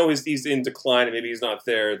mean, I know he's in decline and maybe he's not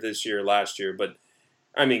there this year, last year, but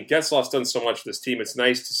I mean, Getzlaf's done so much for this team. It's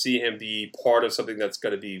nice to see him be part of something that's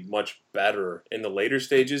going to be much better in the later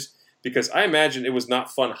stages because I imagine it was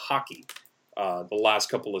not fun hockey the last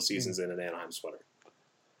couple of seasons in an Anaheim sweater.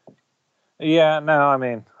 Yeah, no, I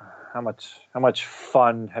mean, how much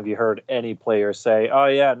fun have you heard any player say, oh,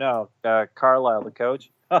 yeah, no, Carlisle, the coach?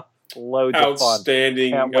 Loads of fun.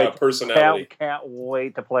 Outstanding personality. Can't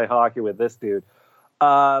wait to play hockey with this dude.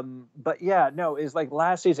 But yeah, no, it's like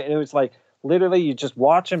last season. It was like literally you just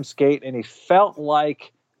watch him skate, and he felt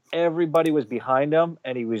like everybody was behind him,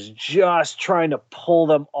 and he was just trying to pull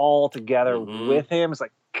them all together with him. It's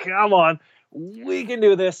like, come on, we can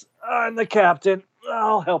do this. I'm the captain.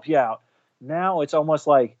 I'll help you out. Now it's almost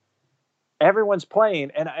like everyone's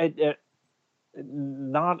playing, and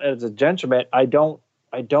not as a gentleman, I don't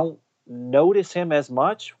notice him as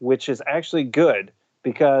much, which is actually good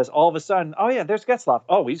because all of a sudden, oh yeah, there's Getzlaf.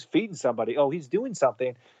 Oh, he's feeding somebody. Oh, he's doing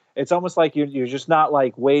something. It's almost like you're just not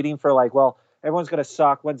like waiting for like, well, everyone's going to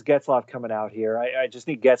suck. When's Getzlaf coming out here? I just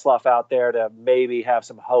need Getzlaf out there to maybe have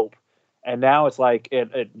some hope. And now it's like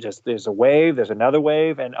it just there's a wave, there's another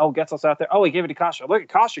wave, and oh, Getzlaf's out there. Oh, he gave it to Kasha. Look at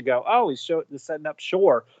Kasha go. Oh, he's setting up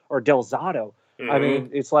Shore or Del Zotto. I mean,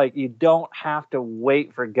 it's like you don't have to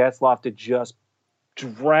wait for Getzlaf to just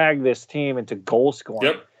drag this team into goal scoring.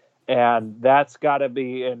 Yep. And that's got to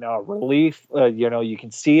be a relief. You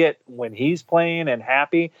can see it when he's playing and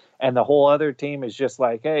happy, and the whole other team is just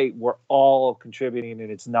like, hey, we're all contributing, and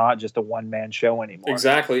it's not just a one-man show anymore.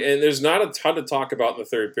 Exactly, and there's not a ton to talk about in the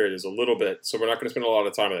third period. There's a little bit, so we're not going to spend a lot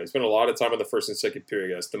of time on it. We spent a lot of time on the first and second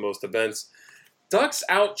period. That's the most events. Ducks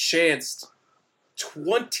outchanced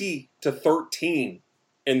 20-13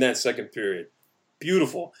 in that second period.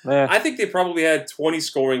 Beautiful. Yeah. I think they probably had 20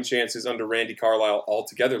 scoring chances under Randy Carlisle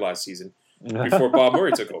altogether last season before Bob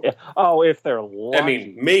Murray took over. Yeah. Oh, if they're lucky. I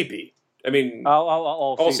mean, maybe. I mean,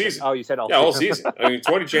 all season. Oh, you said all season. Yeah, all season. I mean,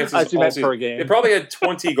 20 chances all season. Per game. They probably had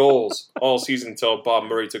 20 goals all season until Bob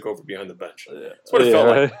Murray took over behind the bench. That's what it felt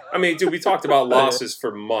like. I mean, dude, we talked about losses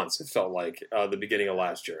for months, it felt like, the beginning of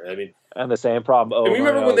last year. I mean, and the same problem. And we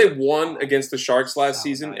remember when they won against the Sharks last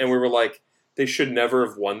season, and we were like, they should never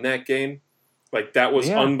have won that game. Like, that was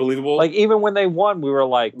unbelievable. Like, even when they won, we were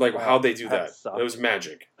like, wow, how'd they do that? It was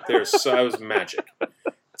magic. It was magic.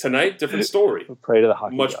 Tonight, different story. Pray to the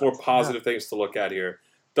hockey Much gods. more positive things to look at here.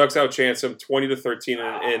 Ducks outchance them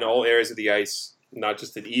 20-13 in all areas of the ice, not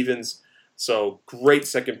just in evens. So, great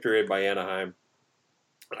second period by Anaheim.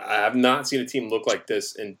 I have not seen a team look like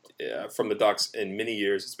this from the Ducks in many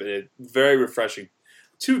years. It's been very refreshing.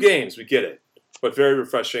 2 games, we get it, but very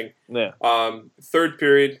refreshing. Yeah. Third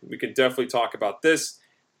period, we can definitely talk about this.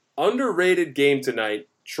 Underrated game tonight,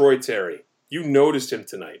 Troy Terry. You noticed him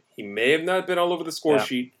tonight. He may have not been all over the score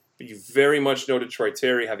sheet, but you very much noted Troy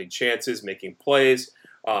Terry having chances, making plays.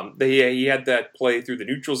 He had that play through the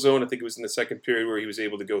neutral zone. I think it was in the second period where he was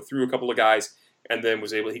able to go through a couple of guys and then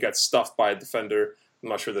he got stuffed by a defender. I'm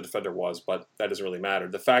not sure the defender was, but that doesn't really matter.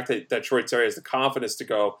 The fact that Troy Terry has the confidence to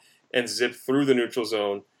go and zip through the neutral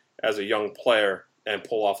zone as a young player and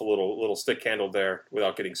pull off a little stick handle there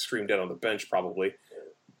without getting screamed at on the bench probably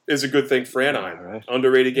is a good thing for Anaheim. Yeah, right.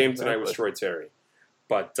 Underrated game tonight was Troy Terry.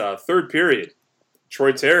 But third period,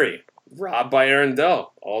 Troy Terry, robbed by Aaron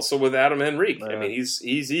Dell, also with Adam Henrique. I mean,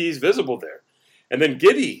 he's visible there. And then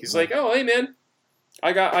Gibby, he's like, oh, hey, man,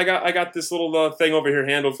 I got this little thing over here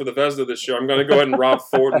handled for the Vezina this year. I'm going to go ahead and rob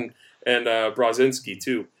Thornton and Brodzinski,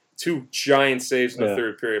 too. 2 giant saves in the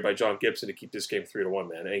third period by John Gibson to keep this game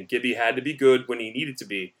 3-1, man. And Gibby had to be good when he needed to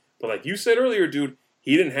be. But like you said earlier, dude,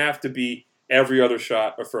 he didn't have to be every other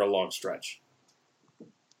shot or for a long stretch.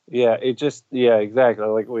 Yeah, exactly.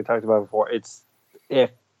 Like we talked about before. It's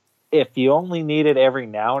if you only need it every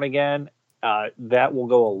now and again, that will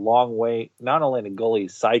go a long way, not only in a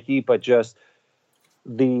goalie's psyche, but just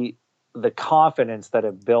the confidence that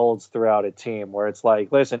it builds throughout a team where it's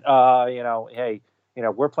like, listen, hey,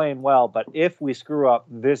 we're playing well, but if we screw up,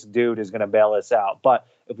 this dude is going to bail us out. But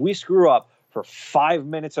if we screw up for 5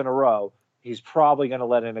 minutes in a row, he's probably going to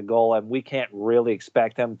let in a goal, and we can't really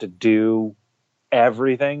expect him to do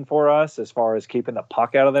everything for us as far as keeping the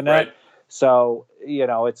puck out of the net. Right. So,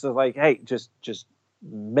 it's like, hey, just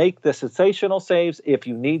make the sensational saves if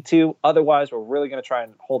you need to. Otherwise, we're really going to try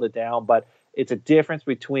and hold it down. But it's a difference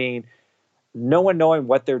between no one knowing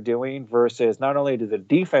what they're doing versus not only do the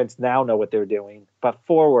defense now know what they're doing, but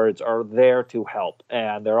forwards are there to help.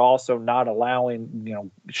 And they're also not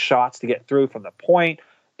allowing, shots to get through from the point,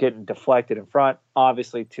 getting deflected in front.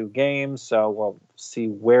 Obviously 2 games, so we'll see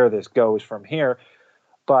where this goes from here.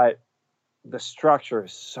 But the structure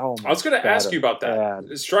is so much I was going to ask you about that. And,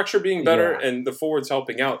 the structure being better and the forwards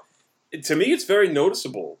helping out. To me, it's very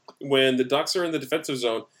noticeable when the Ducks are in the defensive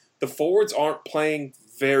zone. The forwards aren't playing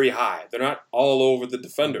very high. They're not all over the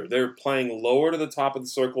defender. They're playing lower to the top of the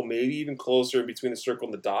circle, maybe even closer in between the circle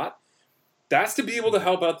and the dot. That's to be able to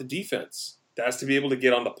help out the defense. That's to be able to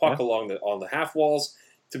get on the puck on the half walls,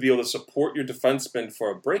 to be able to support your defenseman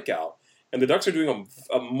for a breakout. And the Ducks are doing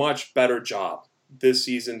a much better job this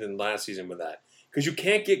season than last season with that. Because you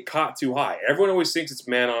can't get caught too high. Everyone always thinks it's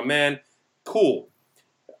man-on-man. Cool.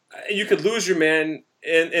 You could lose your man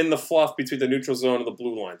in the fluff between the neutral zone and the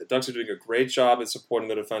blue line. The Ducks are doing a great job at supporting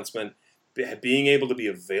the defenseman. Being able to be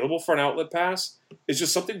available for an outlet pass is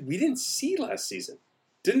just something we didn't see last season.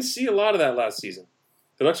 Didn't see a lot of that last season.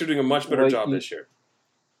 The Ducks are doing a much better job this year.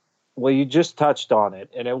 Well, you just touched on it,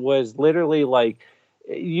 and it was literally like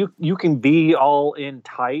you can be all in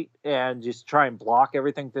tight and just try and block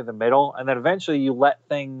everything through the middle, and then eventually you let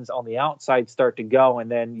things on the outside start to go, and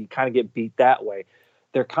then you kind of get beat that way.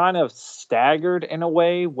 They're kind of staggered in a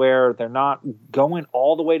way where they're not going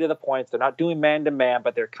all the way to the points. They're not doing man-to-man,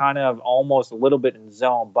 but they're kind of almost a little bit in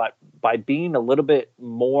zone. But by being a little bit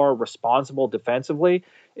more responsible defensively,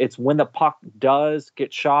 it's when the puck does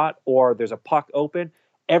get shot or there's a puck open,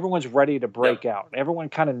 everyone's ready to break out. Everyone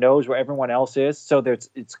kind of knows where everyone else is. So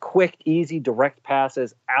it's quick, easy, direct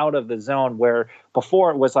passes out of the zone where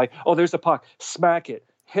before it was like, oh, there's a puck, smack it.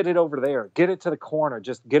 Hit it over there, get it to the corner,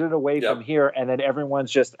 just get it away from here, and then everyone's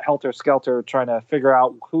just helter-skelter trying to figure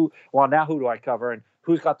out who do I cover and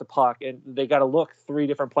who's got the puck, and they got to look 3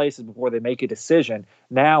 different places before they make a decision.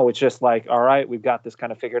 Now it's just like, all right, we've got this kind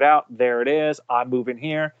of figured out. There it is. I'm moving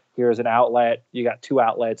here. Here's an outlet. You got 2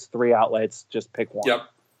 outlets, 3 outlets. Just pick one. Yep.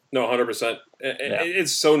 No, 100%.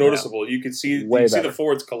 It's so noticeable. You can see the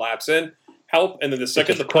forwards collapse in, help, and then the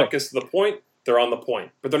second the puck gets to the point, they're on the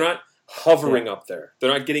point. But they're not hovering up there.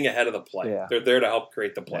 They're not getting ahead of the play. They're there to help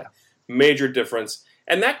create the play. Major difference.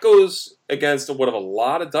 And that goes against what a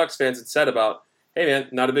lot of Ducks fans had said about, hey, man,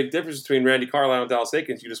 not a big difference between Randy Carlyle and Dallas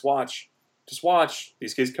Eakins. You just watch. Just watch.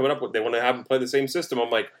 These kids coming up, they want to have them play the same system. I'm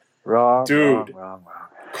like, wrong.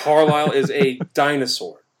 Carlyle is a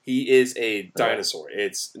dinosaur. He is a dinosaur.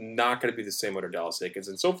 It's not going to be the same under Dallas Eakins.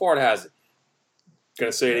 And so far it hasn't.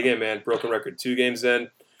 Gonna say it again, man. Broken record 2 games in,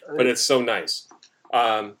 but it's so nice.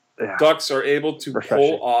 Yeah. Ducks are able to Refreshing.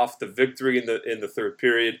 pull off the victory in the third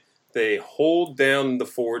period. They hold down the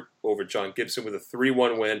fort over John Gibson with a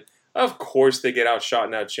 3-1 win. Of course, they get outshot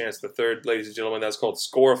and outchanced the third, ladies and gentlemen. That's called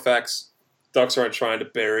score effects. Ducks aren't trying to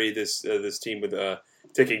bury this team with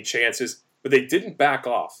taking chances, but they didn't back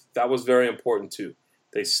off. That was very important too.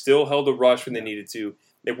 They still held a rush when they needed to.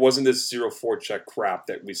 It wasn't this 0-4 check crap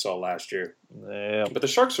that we saw last year. Yeah. But the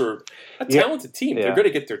Sharks are a talented team. Yeah. They're going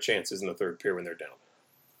to get their chances in the third period when they're down.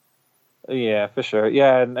 Yeah, for sure.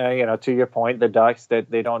 Yeah, and to your point, the Ducks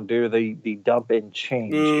that they don't do the dump and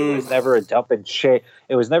change. It was never a dump and chase.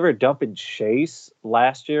 It was never a dump and chase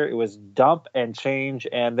last year. It was dump and change,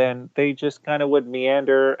 and then they just kind of would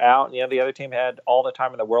meander out. The other team had all the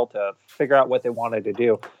time in the world to figure out what they wanted to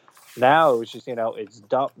do. Now it was just it's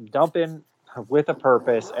dumping with a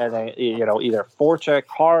purpose, and then either forecheck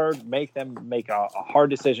hard, make them make a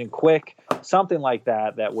hard decision quick, something like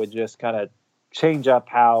that would just kind of change up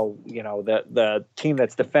how the team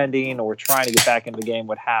that's defending or trying to get back into the game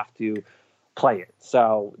would have to play it.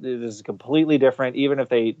 So this is completely different. Even if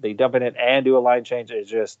they dump it in and do a line change,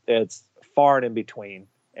 it's far and in between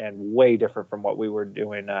and way different from what we were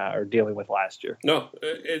doing or dealing with last year. No,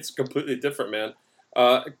 it's completely different, man.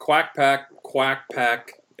 Quack pack,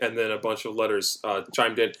 and then a bunch of letters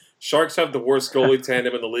chimed in. Sharks have the worst goalie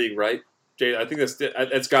tandem in the league, right? Jay, I think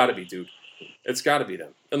that's got to be, dude. It's got to be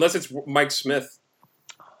them, unless it's Mike Smith.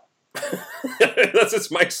 Unless it's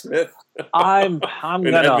Mike Smith. I'm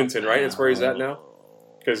in Edmonton, right? That's where he's at now.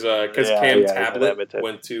 Because Cam Tablet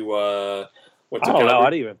went to. I don't know.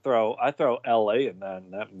 I throw LA in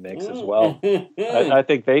that mix as well. I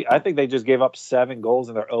think they just gave up 7 goals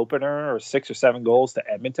in their opener, or 6 or 7 goals to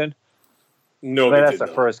Edmonton. No, that's their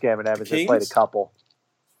first game in Edmonton. Kings? Played a couple.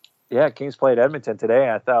 Yeah, Kings played Edmonton today.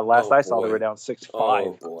 I thought I saw they were down 6-5.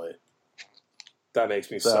 Oh boy. That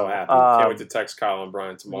makes me so happy. Can't wait to text Kyle and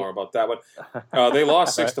Brian tomorrow about that one. They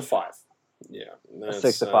lost 6-5. Yeah,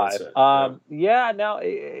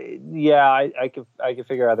 6-5. I can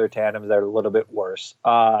figure other tandems that are a little bit worse.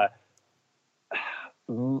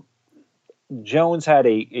 Jones had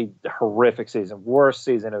a horrific season, worst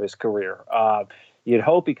season of his career. You'd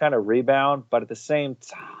hope he kind of rebound, but at the same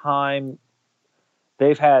time,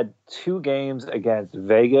 they've had 2 games against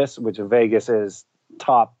Vegas, which Vegas is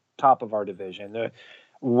top of our division.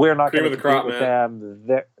 We're not going to compete with them.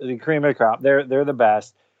 They're the cream of the crop. They're the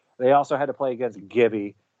best. They also had to play against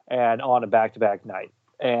Gibby and on a back-to-back night.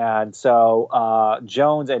 And so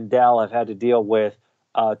Jones and Dell have had to deal with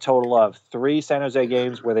a total of 3 San Jose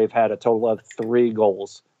games where they've had a total of 3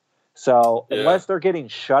 goals. So unless they're getting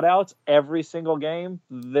shutouts every single game,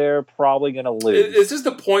 they're probably going to lose. Is this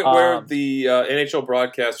the point where the NHL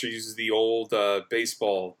broadcaster uses the old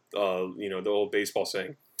baseball, the old baseball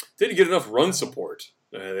saying, didn't get enough run support?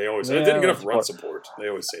 They always say, didn't get enough run support. They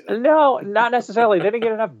always say that. No, not necessarily. They didn't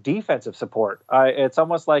get enough defensive support. It's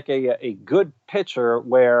almost like a good pitcher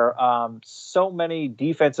where so many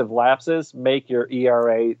defensive lapses make your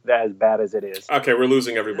ERA as bad as it is. Okay, we're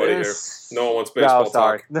losing everybody here. No one wants baseball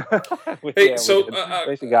talk. Hey,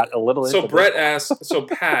 basically got a little. So Brett asks, so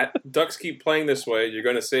Pat, Ducks keep playing this way. You're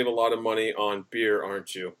going to save a lot of money on beer,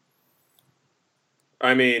 aren't you?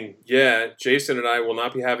 I mean, yeah, Jason and I will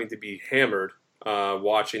not be having to be hammered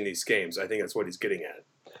watching these games. I think that's what he's getting at.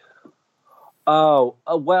 Oh,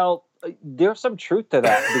 well, there's some truth to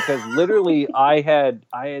that because literally I had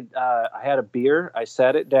a beer. I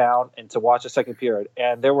sat it down and to watch the second period,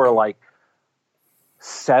 and there were like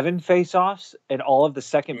 7 face-offs in all of the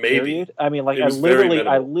second period. I mean, like I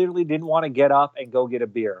literally didn't want to get up and go get a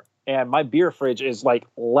beer, and my beer fridge is like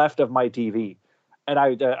left of my TV. And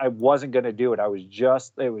I wasn't going to do it.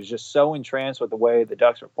 It was just so entranced with the way the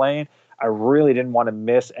Ducks were playing. I really didn't want to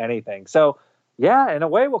miss anything. So, yeah, in a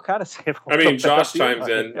way, we'll kind of save. I mean, Josh chimes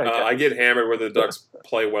in. I get hammered whether the Ducks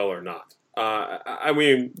play well or not. I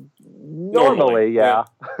mean, normally yeah.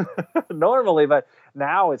 Normally, but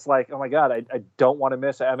now it's like, oh my God, I don't want to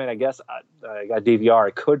miss it. I mean, I guess I got DVR.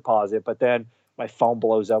 I could pause it, but then my phone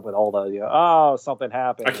blows up with all the, something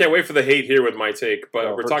happened. I can't wait for the hate here with my take,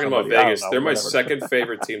 but we're talking about Vegas. They're my second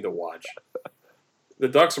favorite team to watch. The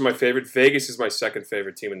Ducks are my favorite. Vegas is my second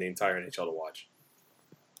favorite team in the entire NHL to watch.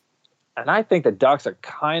 And I think the Ducks are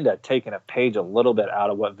kind of taking a page a little bit out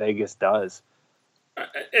of what Vegas does.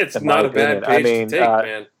 It's not a bad page to take,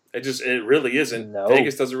 man. It really isn't. No.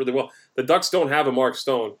 Vegas does it really well. The Ducks don't have a Mark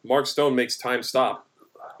Stone. Mark Stone makes time stop.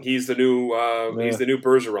 He's the new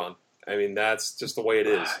Bergeron. I mean, that's just the way it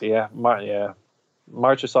is. Yeah.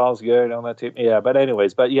 Marchessault's good on that team. Yeah, but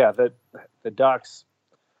the Ducks,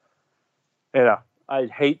 I'd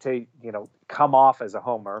hate to, come off as a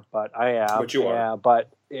homer, but I am. But you are. Yeah,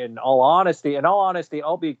 but in all honesty,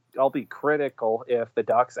 I'll be critical if the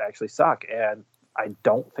Ducks actually suck, and I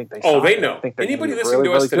don't think they suck. Oh, they know. I think they're Anybody gonna be listening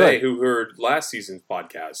really, to us really today good. who heard last season's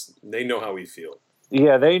podcast, they know how we feel.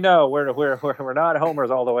 Yeah, they know we're not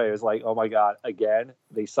homers all the way. It's like, oh my god, again,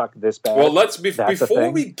 they suck this bad. Well, That's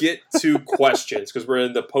before we get to questions, because we're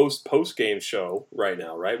in the post game show right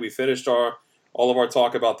now, right? We finished all of our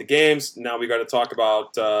talk about the games. Now we got to talk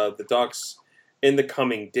about the Ducks in the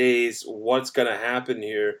coming days. What's going to happen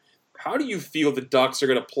here? How do you feel the Ducks are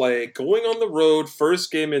going to play going on the road?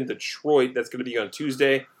 First game in Detroit. That's going to be on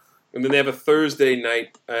Tuesday, and then they have a Thursday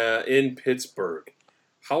night in Pittsburgh.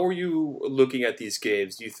 How are you looking at these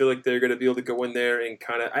games? Do you feel like they're going to be able to go in there and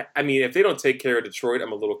kind of... I mean, if they don't take care of Detroit,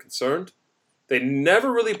 I'm a little concerned. They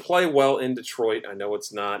never really play well in Detroit. I know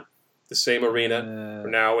it's not the same arena.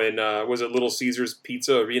 We're now in, was it Little Caesars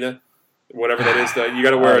Pizza Arena? Whatever that is. You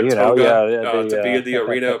got to wear a toga to be in the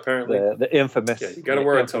arena, apparently. The infamous, you got to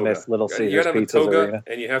wear a toga. Little Caesars you got to have a toga, arena.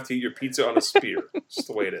 and you have to eat your pizza on a spear. It's just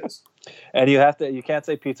the way it is. And you can't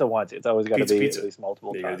say pizza once. It's always got to be at least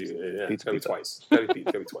multiple times. It's got to be twice. Got to be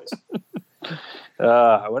twice.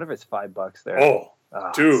 I wonder if it's $5 there. Oh,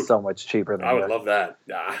 dude, so much cheaper than I would love that.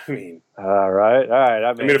 I mean, all right.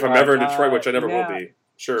 I mean, if I'm ever in Detroit, which I never will be,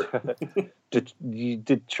 sure.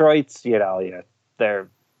 Detroit's,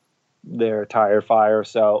 they're tire fire.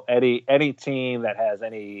 So any team that has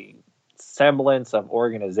any semblance of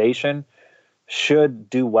organization should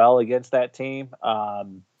do well against that team.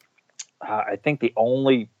 I think the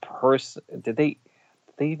only person did they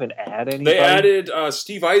even add anybody? They added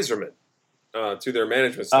Steve Yzerman to their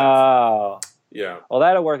management staff. Oh, yeah. Well,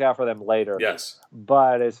 that'll work out for them later. Yes.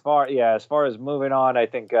 But as far as moving on, I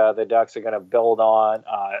think the Ducks are going to build on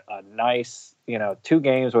a nice, 2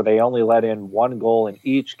 games where they only let in 1 goal in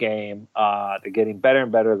each game. They're getting better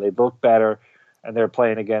and better. They look better, and they're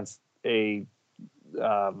playing against a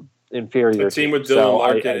inferior team with Dylan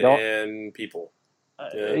Larkin and people.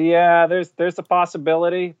 Yeah, there's a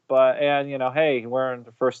possibility, but hey, we're in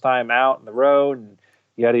the first time out on the road and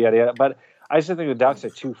yada yada yada. But I just think the Ducks are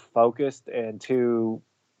too focused and too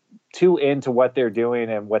into what they're doing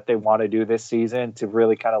and what they want to do this season to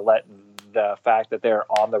really kind of let the fact that they're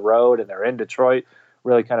on the road and they're in Detroit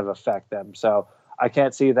really kind of affect them. So I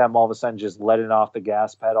can't see them all of a sudden just letting off the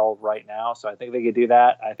gas pedal right now. So I think they could do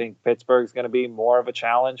that. I think Pittsburgh's going to be more of a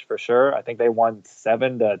challenge for sure. I think they won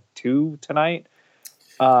 7-2 tonight.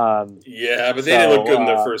 Yeah, but they didn't look good in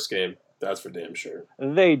their first game. That's for damn sure.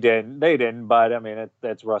 They didn't. But I mean,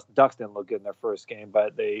 that's Russ. Ducks didn't look good in their first game,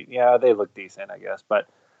 but they look decent, I guess. But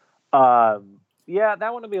that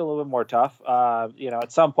one will be a little bit more tough.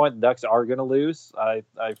 At some point the Ducks are going to lose. I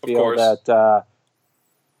feel that.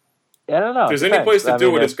 I don't know. If there's any place to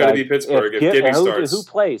do it, it's going to be Pittsburgh. If Gibby starts, who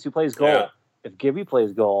plays goal? Yeah. If Gibby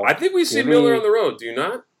plays goal, I think we see Miller on the road. Do you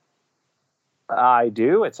not? I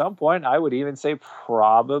do. At some point, I would even say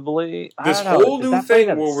probably. This whole new thing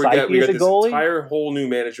where we got this entire whole new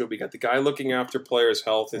management. We got the guy looking after players'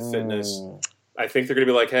 health and fitness. I think they're going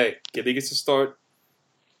to be like, "Hey, Gibby gets to start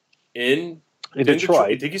in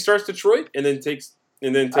Detroit. I think he starts Detroit and then takes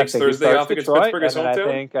Thursday off against Pittsburgh as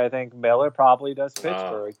hometown. I think Miller probably does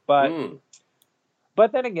Pittsburgh,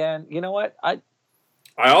 but then again, you know what?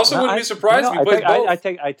 I also wouldn't be surprised if he plays both.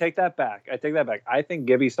 I take that back. I think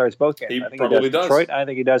Gibby starts both games. I think probably he does Detroit. I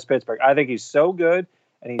think he does Pittsburgh. I think he's so good,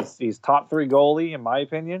 and he's top 3 goalie in my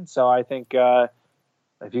opinion. So I think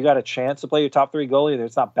if you got a chance to play your top 3 goalie, and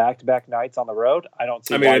it's not back-to-back nights on the road, I don't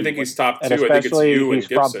see. I think he's top 2. I think it's you and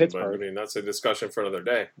Gibson, but that's a discussion for another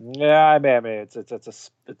day. Yeah, I mean, it's a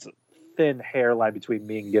thin hairline between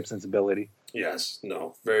me and Gibson's ability. Yes,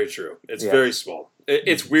 no, very true. It's very small.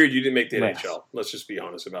 It's weird you didn't make the NHL. Let's just be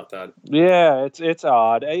honest about that. Yeah, it's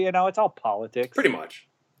odd. It's all politics. Pretty much.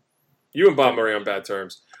 You and Bob Murray on bad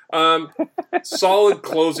terms. Solid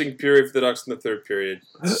closing period for the Ducks in the third period.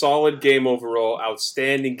 Solid game overall.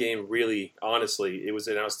 Outstanding game, really. Honestly, it was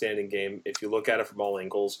an outstanding game if you look at it from all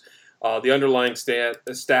angles. The underlying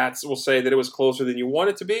stats will say that it was closer than you want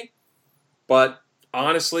it to be. But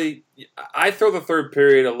honestly, I throw the third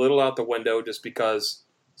period a little out the window just because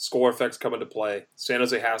score effects come into play. San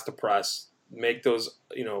Jose has to press, make those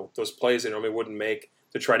plays they normally wouldn't make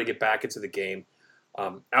to try to get back into the game.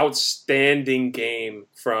 Outstanding game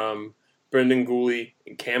from Brendan Gooley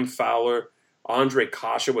and Cam Fowler. Andre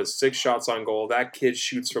Kasha with 6 shots on goal. That kid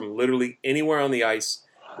shoots from literally anywhere on the ice.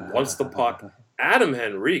 Wants the puck. Adam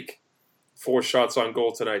Henrique, 4 shots on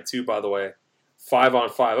goal tonight too, by the way.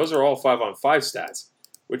 5-on-5. Those are all 5-on-5 stats,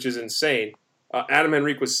 which is insane. Adam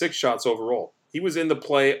Henrique was 6 shots overall. He was in the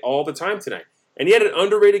play all the time tonight. And he had an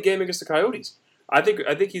underrated game against the Coyotes. I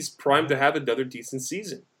think he's primed to have another decent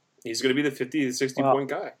season. He's going to be the 50 to 60 point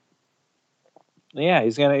guy. Yeah,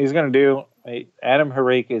 he's gonna do. Adam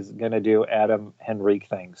Henrique is gonna do Adam Henrique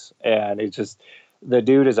things, and it's just the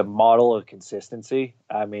dude is a model of consistency.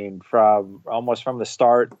 I mean, from the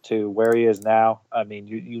start to where he is now. I mean,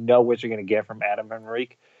 you know what you're gonna get from Adam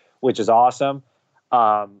Henrique, which is awesome.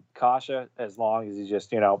 Kasha, as long as he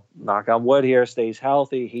just knock on wood here, stays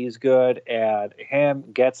healthy, he's good. And him,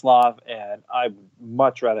 Getzlaf, and I'd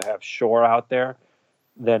much rather have Shore out there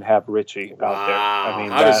than have Richie out there. I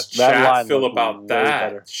mean, how does chat feel line about way that?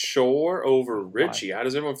 better. Shore over Richie. How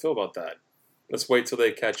does everyone feel about that? Let's wait till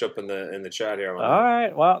they catch up in the chat here. All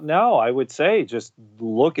right. Well, no, I would say just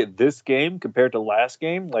look at this game compared to last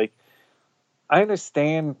game. Like, I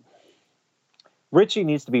understand Richie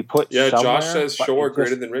needs to be put somewhere. Josh says Shore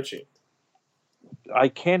greater than Richie. I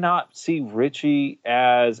cannot see Richie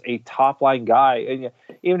as a top line guy. And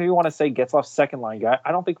even if you want to say Getzlaf's second line guy,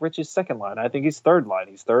 I don't think Richie's second line. I think he's third line.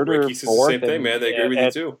 He's third Ricky or says fourth. the same thing, man. They agree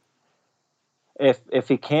with you too. If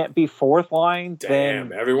he can't be fourth line,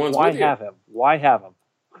 then everyone's why with you. have him? Why have him?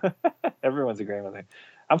 Everyone's agreeing with me.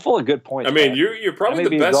 I'm full of good points. I mean, man. you're probably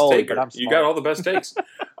the best taker. You got all the best takes.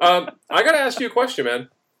 I got to ask you a question, man.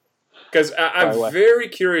 Because I'm very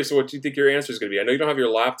curious what you think your answer is going to be. I know you don't have your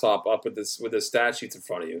laptop up with the stat sheets in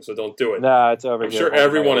front of you, so don't do it. No, it's over I'm here. sure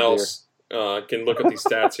everyone else can look at these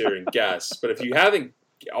stats here and guess. But if you haven't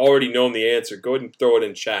already known the answer, go ahead and throw it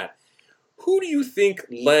in chat. Who do you think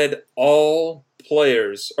led all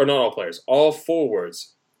players, or not all players, all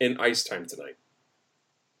forwards in ice time tonight?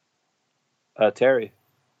 Terry.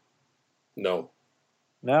 No.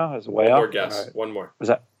 No, it's way One off. more guess. Right. One more. Was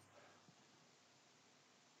that?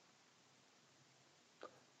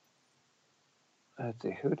 Let's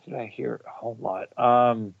see. Who did I hear a whole lot?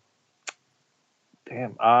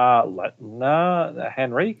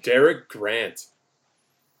 Henry. Derek Grant.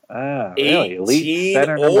 Really? Elite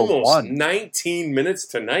center almost 1. 19 minutes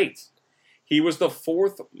tonight. He was the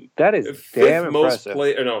fifth damn most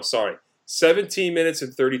impressive. 17 minutes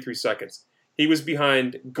and 33 seconds. He was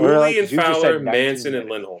behind Gooley and Fowler, Manson, and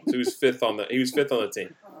Lindholm. So he was fifth on the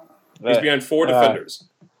team. He was behind 4 defenders.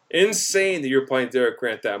 Insane that you're playing Derek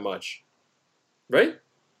Grant that much. Right?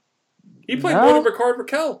 He played more than Rickard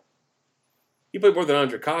Rakell. He played more than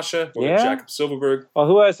Andre Kasha, more than Jakob Silfverberg. Well,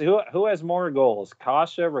 who has more goals,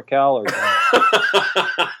 Kasha, Rakell, or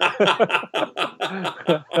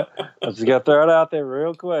I'm just gonna throw it out there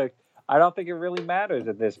real quick. I don't think it really matters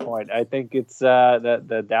at this point. I think it's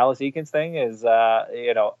the Dallas Eakins thing is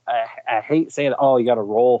I hate saying you got to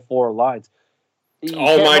roll 4 lines.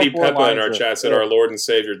 Almighty Peppa in our chat said our Lord and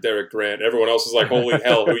Savior Derek Grant. Everyone else is like, holy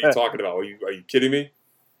hell, who are you talking about? Are you kidim me?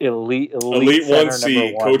 Elite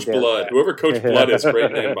 1C, Coach Blood. Whoever Coach Blood is,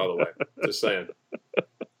 great name, by the way. Just saying.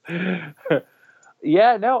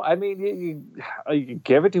 Yeah, no, I mean, you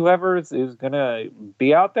give it to whoever is going to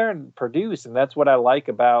be out there and produce, and that's what I like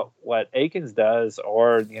about what Eakins does,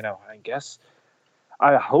 or, I guess,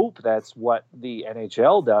 I hope that's what the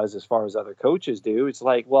NHL does as far as other coaches do. It's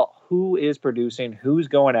like, well, who is producing, who's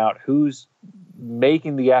going out, who's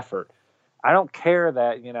making the effort? I don't care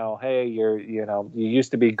that, hey, you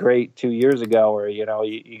used to be great 2 years ago, or,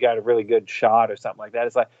 you got a really good shot or something like that.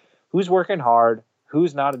 It's like, who's working hard,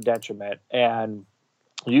 who's not a detriment. And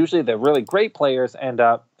usually the really great players end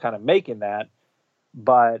up kind of making that.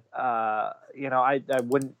 But, I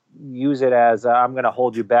wouldn't use it as I'm going to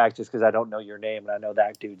hold you back just because I don't know your name and I know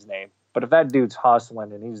that dude's name. But if that dude's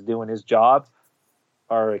hustling and he's doing his job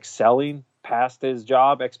or excelling past his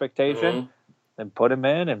job expectation, then put him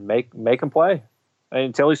in and make him play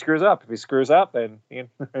until he screws up. If he screws up, then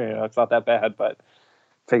it's not that bad. But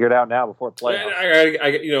figure it out now before playoffs.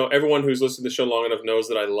 Everyone who's listened to the show long enough knows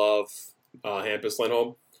that I love Hampus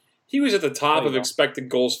Lindholm. He was at the top of expected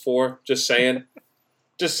goals for. Just saying.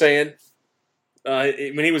 Just saying.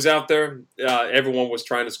 When he was out there, everyone was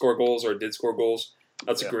trying to score goals or did score goals.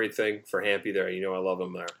 That's a great thing for Hampy there. I love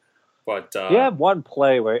him there. But he had one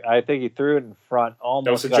play where I think he threw it in front,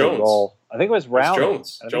 almost got a goal. I think it was Round.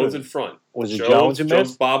 Jones in front. Was it Jones who missed?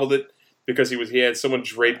 Jones bobbled it because he had someone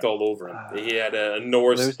draped all over him. He had a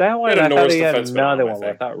Norris. There's that one. I thought he had another one.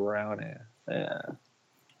 I thought Round. Yeah.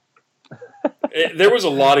 There was a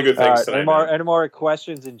lot of good things tonight. Any more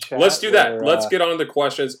questions in chat? Let's do that. Let's get on to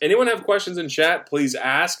questions. Anyone have questions in chat? Please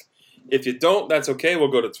ask. If you don't, that's okay. We'll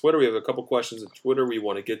go to Twitter. We have a couple questions on Twitter we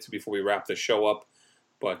want to get to before we wrap the show up.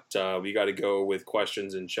 But we got to go with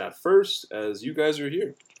questions in chat first, as you guys are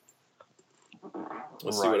here.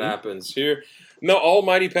 Let's see what happens here. No,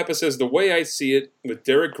 Almighty Peppa says, the way I see it with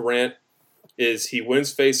Derek Grant is he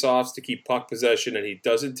wins face-offs to keep puck possession, and he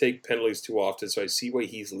doesn't take penalties too often, so I see why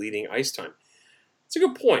he's leading ice time. It's a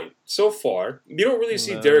good point. So far, you don't really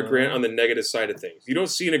see Derek Grant on the negative side of things. You don't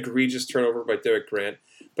see an egregious turnover by Derek Grant.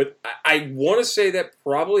 But I want to say that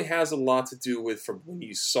probably has a lot to do with from when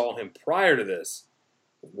you saw him prior to this.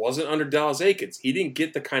 It wasn't under Dallas Eakins. He didn't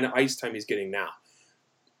get the kind of ice time he's getting now.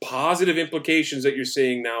 Positive implications that you're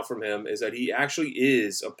seeing now from him is that he actually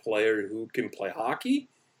is a player who can play hockey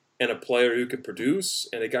and a player who can produce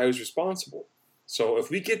and a guy who's responsible. So if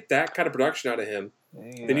we get that kind of production out of him,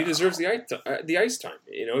 then he deserves the ice time.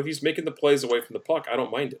 You know, if he's making the plays away from the puck, I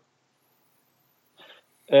don't mind it.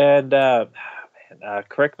 And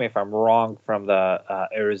correct me if I'm wrong from the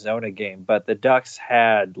Arizona game, but the Ducks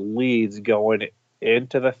had leads going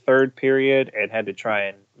into the third period and had to try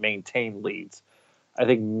and maintain leads. I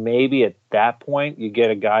think maybe at that point you get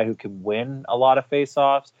a guy who can win a lot of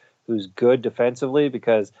faceoffs, who's good defensively,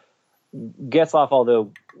 because Getzlaf,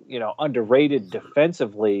 although underrated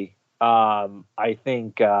defensively, I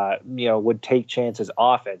think would take chances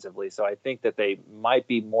offensively. So I think that they might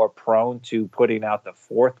be more prone to putting out the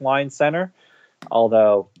fourth line center.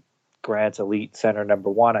 Although Grant's elite center number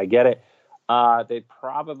one, I get it. They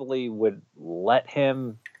probably would let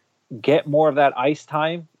him get more of that ice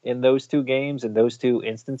time in those two games, in those two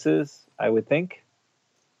instances, I would think.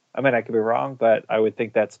 I mean, I could be wrong, but I would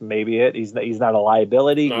think that's maybe it. He's not a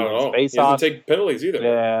liability. Not at all. He doesn't take penalties either.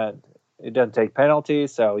 Yeah, it doesn't take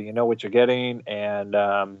penalties, so you know what you're getting. And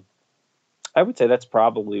I would say that's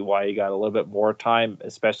probably why he got a little bit more time,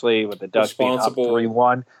 especially with the Ducks being up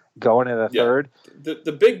 3-1 going into the third.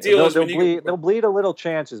 The big deal is they'll bleed a little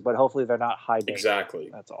chances, but hopefully they're not high danger. Exactly.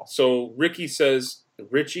 That's all. So Ricky says,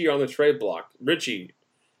 Richie on the trade block.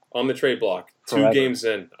 2 Forever. games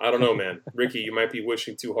in. I don't know, man. Ricky, you might be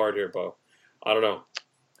wishing too hard here, Bo. I don't know,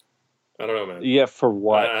 man. Yeah, for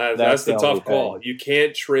what? That's the tough call. You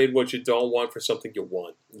can't trade what you don't want for something you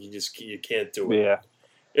want. You can't do it. Yeah.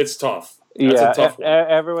 It's tough. That's a tough one.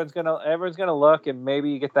 Everyone's gonna look, and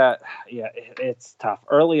maybe you get that. Yeah, it's tough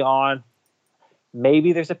early on.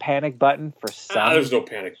 Maybe there's a panic button for some. There's no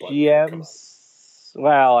panic button. GMs.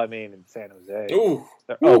 Well, I mean, in San Jose,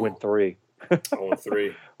 they're 0-3.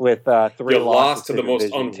 0-3 with 3 you losses lost to the most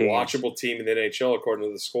division unwatchable team in the NHL according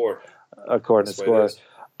to the score. According to score.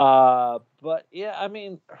 But yeah, I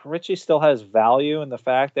mean, Richie still has value in the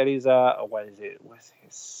fact that he's was he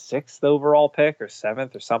 6th overall pick or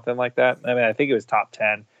 7th or something like that. I mean, I think it was top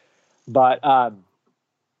 10. But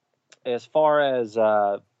as far as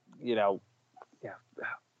I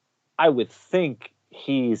would think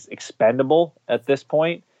he's expendable at this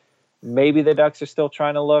point. Maybe the Ducks are still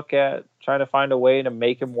trying to find a way to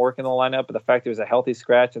make him work in the lineup. But the fact it was a healthy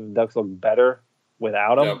scratch and the Ducks look better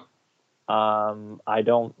without him. Yep. I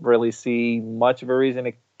don't really see much of a reason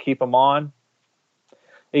to keep him on.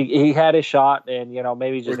 He had his shot, and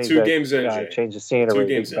maybe just needs to change the scenery. 2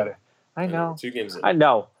 games in. I know. 2 games in. I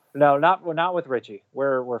know. No, not with Richie.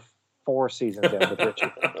 We're 4 seasons in with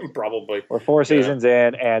Richie. Probably. We're 4 seasons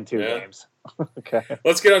in and 2 games. Okay.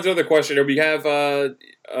 Let's get on to another question here. We have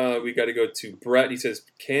we got to go to Brett. He says,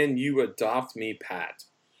 "Can you adopt me, Pat?"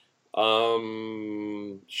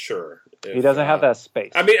 Sure. He doesn't have that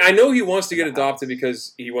space. I mean, I know he wants to get adopted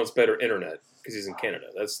because he wants better internet because he's in Canada.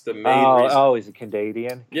 That's the main reason. Oh, he's a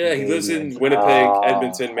Canadian? Yeah, he lives in Winnipeg,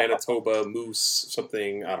 Edmonton, Manitoba, Moose,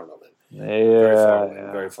 something. I don't know, man.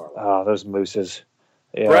 Yeah. Very far away. Oh, those mooses.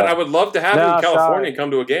 Yeah. Brett, I would love to have you in California and come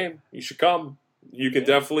to a game. You should come. You can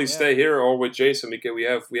definitely stay here or with Jason because we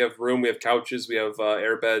have room, we have couches, we have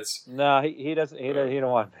air beds. No, he doesn't. He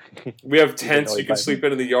don't want. We have tents you can sleep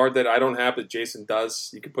in the yard that I don't have that Jason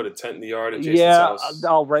does. You can put a tent in the yard at Jason's house.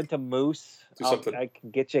 I'll rent a moose. Do something. I can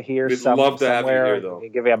get you here. We'd love to have you somewhere. here, though. I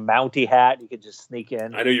can give you a Mountie hat. You could just sneak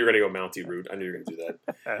in. I knew you were going to go Mountie route. I knew you were going to do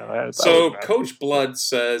that. So Coach Blood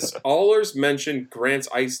says, Allers mentioned Grant's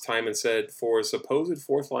ice time and said for a supposed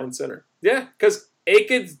 4th-line center. Yeah, because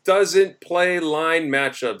Aikens doesn't play line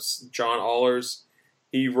matchups, John Allers.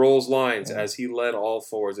 He rolls lines as he led all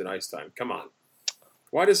forwards in ice time. Come on.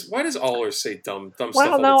 Why does Allers say dumb stuff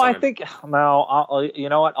all the time? I think you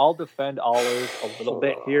know what? I'll defend Allers a little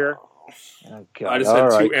bit here. Oh, I just had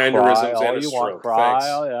 2 aneurysms and a stroke. Thanks.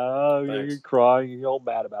 Thanks. You're crying. You're all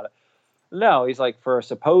bad about it. No, he's like, for a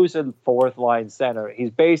supposed 4th-line center,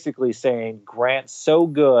 he's basically saying Grant's so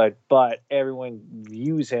good, but everyone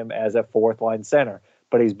views him as a 4th-line center.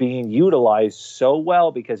 But he's being utilized so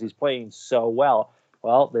well because he's playing so well.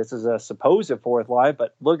 Well, this is a supposed 4th line,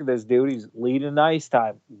 but look at this dude. He's leading ice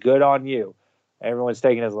time. Good on you. Everyone's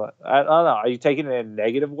taking his. I don't know. Are you taking it in a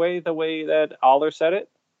negative way, the way that Allers said it?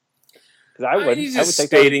 Because I wouldn't. He's just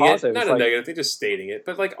stating it. Not a negative thing, just stating it.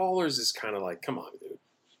 But like Allers is kind of like, come on, dude.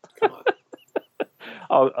 Come on.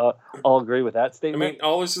 I'll agree with that I statement. mean,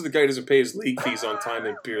 all this is the guy who doesn't pay his league fees on time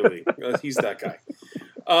in beer league. He's that guy.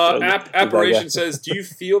 Apparition says, do you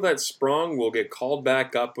feel that Sprong will get called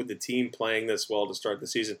back up with the team playing this well to start the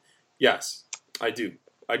season? Yes, I do.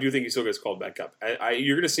 I do think he still gets called back up.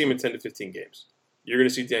 You're going to see him in 10 to 15 games. You're going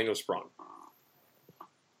to see Daniel Sprong.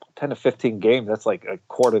 10 to 15 games, that's like a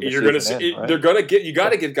quarter of the season. Right? They're going to get. You got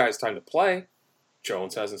to give guys time to play.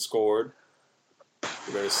 Jones hasn't scored.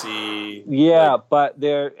 You're going to see. Yeah, but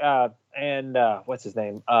they're what's his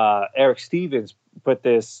name? Eric Stevens put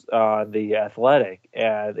this on The Athletic,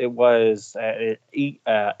 and it was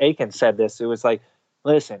Aiken said this. It was like,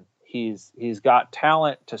 listen, he's got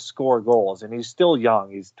talent to score goals, and he's still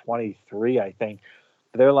young. He's 23, I think.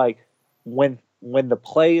 But they're like, when the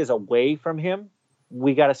play is away from him,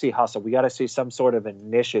 we got to see hustle. We got to see some sort of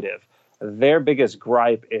initiative. Their biggest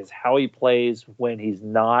gripe is how he plays when he's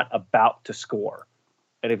not about to score.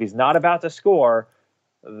 And if he's not about to score,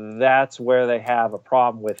 that's where they have a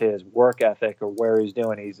problem with his work ethic or where he's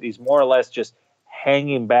doing. He's more or less just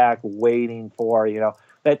hanging back, waiting for,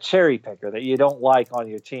 that cherry picker that you don't like on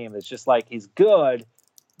your team. It's just like he's good,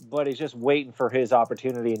 but he's just waiting for his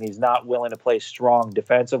opportunity, and he's not willing to play strong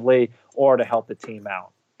defensively or to help the team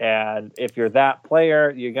out. And if you're that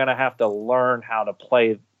player, you're going to have to learn how to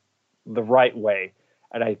play the right way.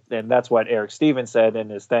 And that's what Eric Stevens said in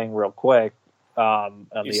his thing real quick. On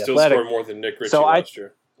he the still Athletic. scored more than Nick Ritchie last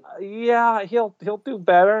year. Yeah, he'll do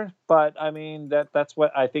better, but I mean that's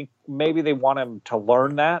what I think. Maybe they want him to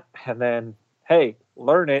learn that, and then hey,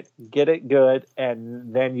 learn it, get it good,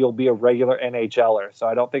 and then you'll be a regular NHLer. So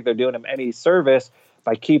I don't think they're doing him any service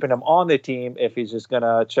by keeping him on the team if he's just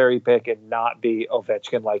gonna cherry pick and not be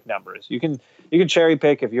Ovechkin like numbers. You can cherry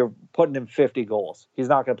pick if you're putting him 50 goals. He's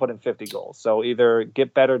not gonna put in 50 goals. So either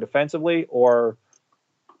get better defensively or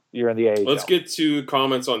you're in the AHL. Let's get to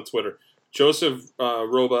comments on Twitter. Joseph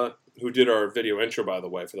Roba, who did our video intro, by the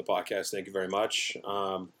way, for the podcast, thank you very much.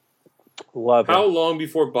 Love it. How long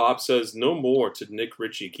before Bob says no more to Nick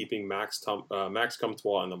Ritchie keeping Max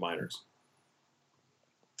Comtois in the minors?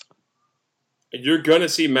 You're going to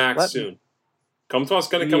see Max soon. Comtois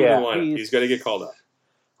going to come into the lineup. He's going to get called up.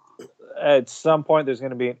 At some point, there's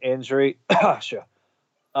going to be an injury. Sure.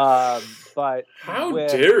 But how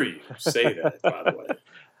dare you say that, by the way?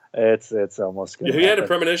 It's almost good. He had a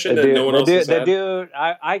premonition that no one else has had. Dude,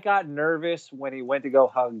 I got nervous when he went to go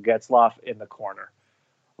hug Getzlaf in the corner.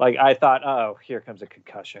 Like, I thought, oh, here comes a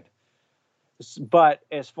concussion. But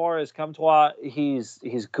as far as Comtois, he's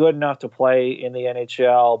good enough to play in the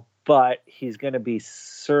NHL, but he's going to be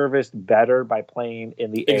serviced better by playing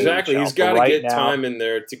in the exactly. AHL. He's got to get time in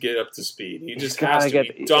there to get up to speed. He just has to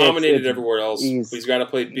be dominated everywhere else. He's got to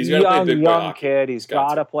play. He's got to play big boy hockey. Kid. He's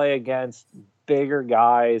got to play against bigger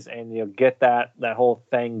guys, and you'll get that whole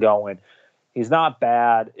thing going. He's not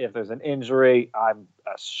bad. If there's an injury, I'm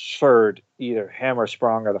assured either him or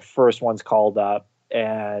Sprong are the first ones called up,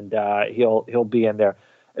 and he'll be in there.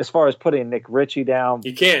 As far as putting Nick Ritchie down,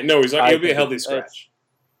 he can't. No, he'll be a healthy scratch.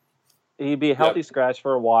 He'd be a healthy scratch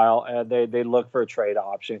for a while, and they look for a trade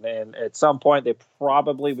option. And at some point, they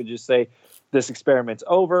probably would just say, "This experiment's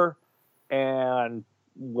over, and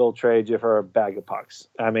we'll trade you for a bag of pucks."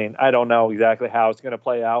 I mean, I don't know exactly how it's going to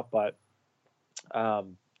play out, but I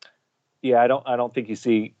don't think you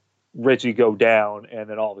see Ritchie go down and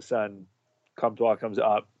then all of a sudden Comtois comes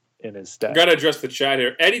up in his stead. Got to address the chat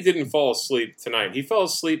here. Eddie didn't fall asleep tonight. He fell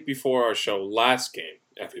asleep before our show last game.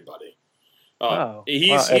 Everybody,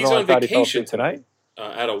 he's on vacation tonight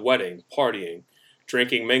at a wedding, partying,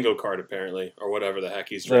 drinking Mango Cart apparently, or whatever the heck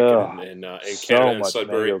he's drinking in Canada and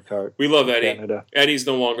Sudbury. We love Eddie. Canada. Eddie's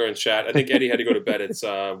no longer in chat. I think Eddie had to go to bed. It's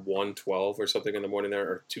 1:12 or something in the morning there,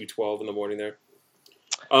 or 2:12 in the morning there.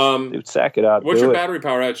 Dude, sack it up. What's your battery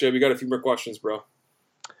power at, Jay? We got a few more questions, bro.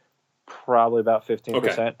 Probably about 15%.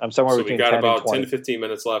 Okay. I'm somewhere between 10 and 20. We got about 10 to 15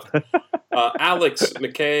 minutes left. Alex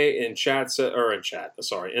McKay in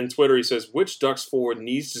Twitter, he says, which Ducks forward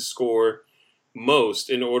needs to score most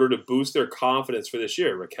in order to boost their confidence for this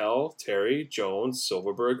year? Raquel, Terry, Jones,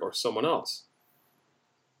 Silverberg, or someone else?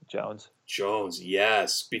 Jones,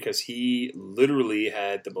 yes, because he literally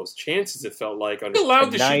had the most chances, it felt like. He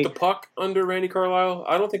allowed to shoot the puck under Randy Carlyle?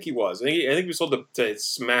 I don't think he was. I think he was told to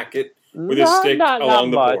smack it with his stick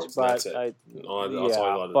along the boards. That's it.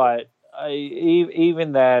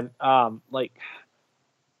 Even then,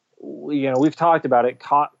 we've talked about it.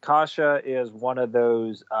 Kasha is one of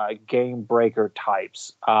those game breaker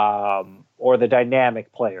types, or the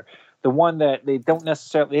dynamic player. The one that they don't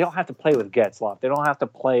have to play with Getzlaf. They don't have to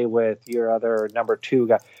play with your other number two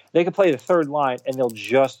guy. They can play the third line and they'll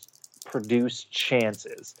just produce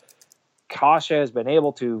chances. Kasha has been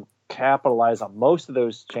able to capitalize on most of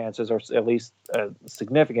those chances, or at least a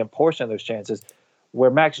significant portion of those chances, where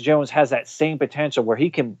Max Jones has that same potential where he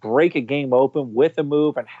can break a game open with a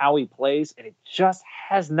move and how he plays, and it just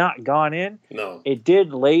has not gone in. No. It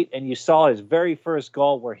did late, and you saw his very first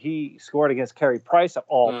goal where he scored against Carey Price, of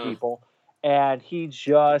all people, and he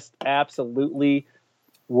just absolutely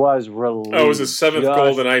was relieved. Oh, it was his 7th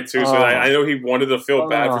goal tonight, too, so I know he wanted to feel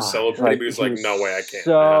bad for celebrating, but he was like, no way, I can't.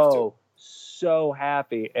 I have to. So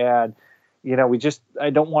happy. And, I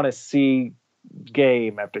don't want to see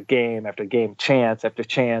game after game after game, chance after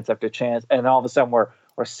chance after chance, and all of a sudden we're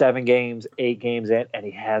 7 games, 8 games in, and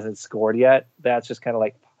he hasn't scored yet. That's just kind of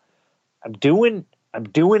like, I'm doing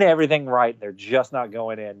everything right. They're just not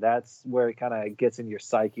going in. That's where it kind of gets in your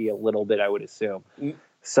psyche a little bit, I would assume.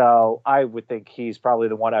 So I would think he's probably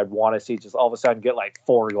the one I'd want to see just all of a sudden get like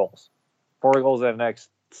 4 goals in the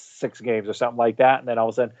next 6 games or something like that, and then all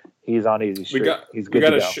of a sudden he's on easy street. He's good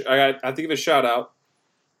to go. I have to give a shout out,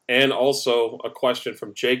 and also a question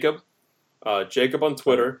from Jacob. Jacob on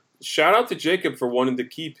Twitter. Shout out to Jacob for wanting to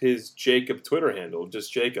keep his Jacob Twitter handle,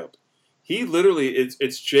 just Jacob. He literally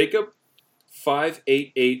it's Jacob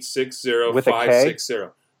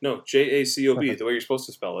 588605660. No, JACOB, the way you're supposed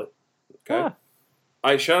to spell it. Okay. Yeah.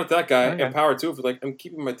 I shout out that guy and power too for I'm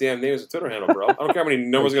keeping my damn name as a Twitter handle, bro. I don't care how many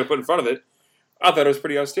numbers I'm gonna put in front of it. I thought it was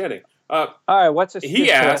pretty outstanding. All right, what's his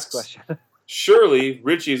he asks? Question? Surely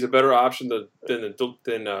Richie is a better option than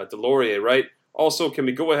Delorier, right? Also, can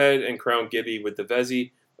we go ahead and crown Gibby with the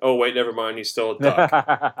Vezzy? Oh wait, never mind. He's still a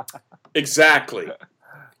duck. Exactly.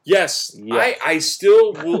 Yes. I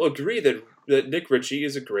still will agree that Nick Ritchie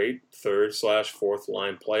is a great 3rd/4th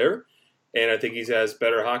line player. And I think he has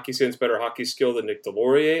better hockey sense, better hockey skill than Nick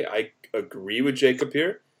Delorier. I agree with Jacob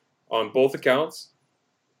here on both accounts.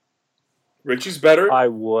 Richie's better. I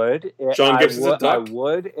would. John Gibson's a duck. I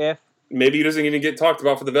would if... Maybe he doesn't even get talked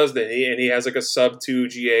about for the Vezina, and he has like a sub-2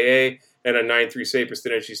 GAA and a 9.3 save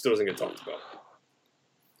percentage. He still doesn't get talked about.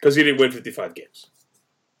 Because he didn't win 55 games.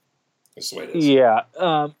 That's the way it is. Yeah.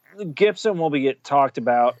 Gibson will be get talked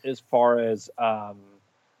about as far as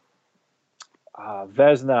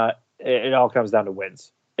Vezina. It all comes down to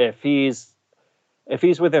wins. If he's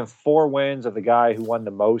within 4 wins of the guy who won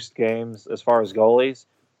the most games as far as goalies,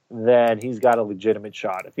 then he's got a legitimate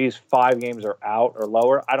shot. If he's 5 games or out or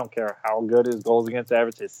lower, I don't care how good his goals against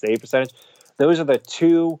average, his save percentage. Those are the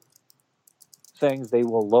 2 things they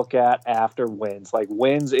will look at after wins. Like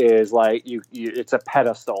wins is like you it's a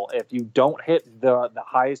pedestal. If you don't hit the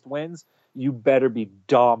highest wins, you better be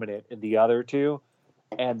dominant in the other 2.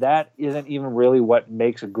 And that isn't even really what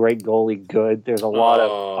makes a great goalie good. There's a lot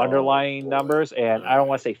of underlying numbers, and I don't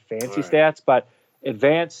want to say fancy stats, but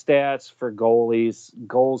advanced stats for goalies,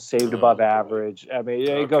 goals saved above average. I mean,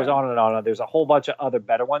 it goes on and on. There's a whole bunch of other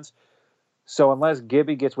better ones. So unless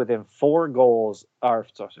Gibby gets within 4 wins of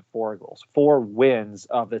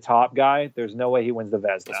the top guy, there's no way he wins the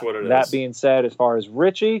Vezina. That's what it is. That being said, as far as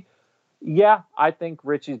Richie, yeah, I think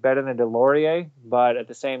Richie's better than Delorier, but at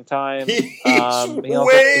the same time, he's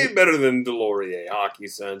way better than Delorier, hockey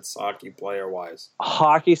sense, hockey player wise.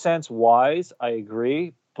 Hockey sense wise, I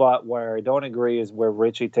agree, but where I don't agree is where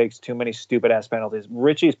Richie takes too many stupid ass penalties.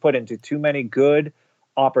 Richie's put into too many good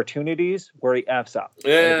opportunities where he F's up.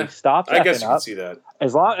 Yeah, if he stops I guess you up, can see that.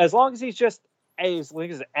 As long as he's just as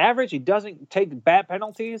average, he doesn't take bad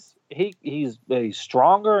penalties. He's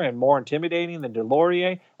stronger and more intimidating than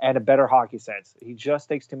Delorier and a better hockey sense. He just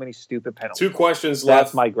takes too many stupid penalties. 2 questions left.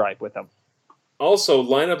 That's my gripe with him. Also,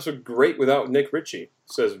 lineups are great without Nick Ritchie,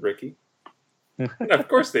 says Ricky. Of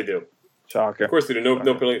course they do. Shocker. Of course they do. No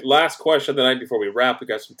penalty. Last question of the night before we wrap. We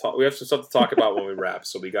have some stuff to talk about when we wrap,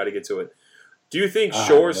 so we got to get to it. Do you think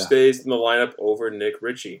Shore stays in the lineup over Nick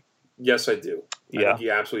Ritchie? Yes, I do. I think he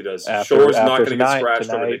absolutely does. Shore's not going to get scratched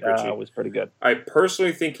over Nick Ritchie. It was pretty good. I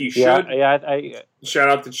personally think he should. Yeah, shout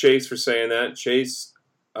out to Chase for saying that. Chase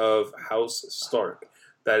of House Stark.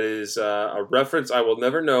 That is a reference I will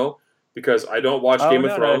never know because I don't watch Game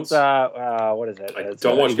of Thrones. What is it? I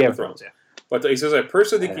don't watch Game of Thrones. Yeah. But he says, I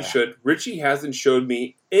personally think he should. Richie hasn't showed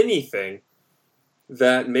me anything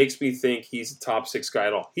that makes me think he's a top 6 guy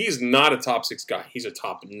at all. He's not a top 6 guy. He's a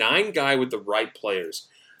top 9 guy with the right players.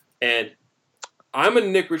 And I'm a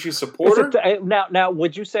Nick Ritchie supporter. Now,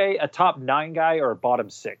 would you say a top 9 guy or a bottom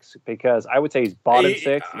 6? Because I would say he's bottom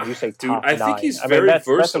 6, and you say top 9. I think he's very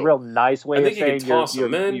versatile. That's a real nice way of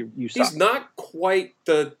saying he's not quite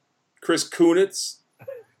the Chris Kunitz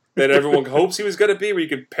that everyone hopes he was going to be, where you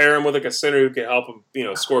could pair him with like a center who can help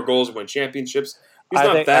him, score goals and win championships. He's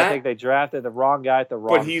not that. I think they drafted the wrong guy at the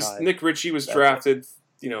wrong time. Nick Ritchie was drafted,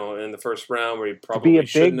 in the first round where he probably to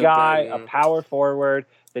be a big guy, a power forward.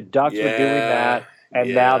 The Ducks were doing that.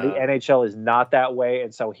 And now the NHL is not that way.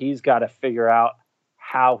 And so he's got to figure out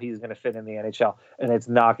how he's going to fit in the NHL. And it's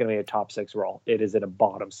not going to be a top 6 role. It is in a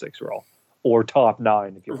bottom 6 role or top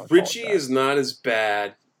 9 if you want to Richie is not as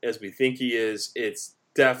bad as we think he is. It's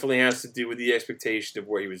definitely has to do with the expectation of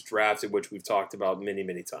where he was drafted, which we've talked about many,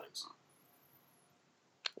 many times.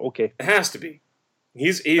 Okay. It has to be. He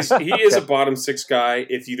is a bottom 6 guy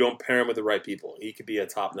if you don't pair him with the right people. He could be a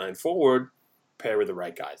top 9 forward, pair with the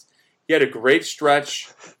right guys. He had a great stretch.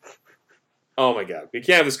 Oh my God. We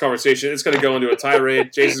can't have this conversation. It's going to go into a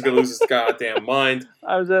tirade. Jason's going to lose his goddamn mind.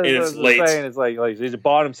 It's late. Saying, it's like he's a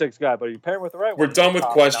bottom 6 guy, but you pair him with the right one. We're done with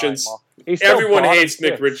questions. Everyone hates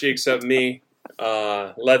Nick Ritchie except me.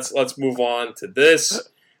 Let's move on to this.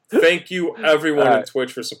 Thank you, everyone on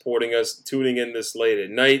Twitch, for supporting us, tuning in this late at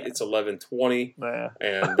night. It's 11:20,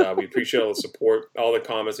 and we appreciate all the support, all the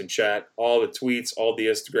comments in chat, all the tweets, all the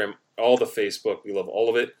Instagram, all the Facebook. We love all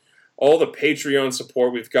of it. All the Patreon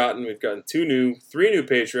support we've gotten. We've gotten 3 new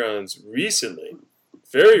Patreons recently,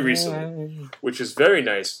 very recently, which is very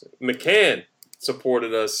nice. McCann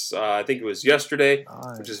supported us, I think it was yesterday,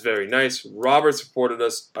 which is very nice. Robert supported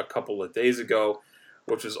us a couple of days ago,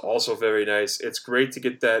 which is also very nice. It's great to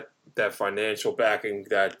get that financial backing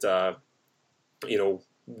that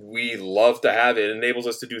we love to have. It enables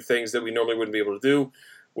us to do things that we normally wouldn't be able to do,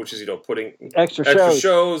 which is putting extra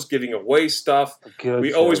shows, giving away stuff.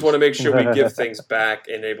 We always want to make sure we give things back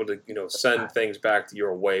and able to send things back to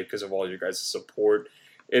your way because of all your guys' support.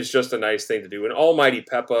 It's just a nice thing to do. And Almighty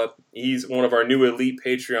Peppa, he's one of our new elite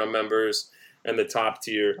Patreon members and the top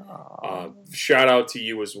tier. Shout out to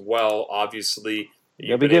you as well, obviously.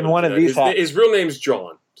 You'll be getting one of these hats. His real name's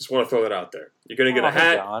John. Just want to throw that out there. You're going to get a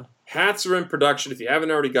hat. John. Hats are in production. If you haven't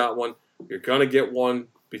already got one, you're going to get one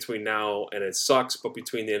between now and it sucks, but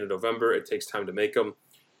between the end of November, it takes time to make them,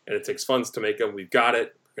 and it takes funds to make them. We've got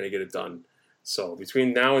it. We're going to get it done. So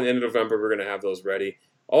between now and the end of November, we're going to have those ready.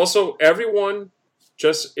 Also, everyone,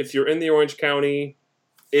 just if you're in the Orange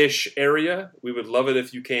County-ish area, we would love it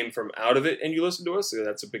if you came from out of it and you listen to us. So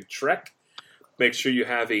that's a big trek. Make sure you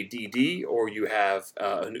have a DD or you have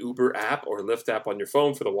an Uber app or Lyft app on your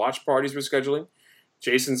phone for the watch parties we're scheduling.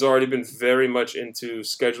 Jason's already been very much into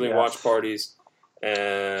scheduling watch parties.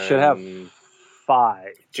 And should have 5.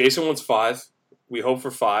 Jason wants 5. We hope for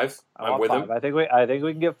 5. I'm with 5. him. I think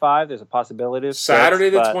we can get 5. There's a possibility of Saturday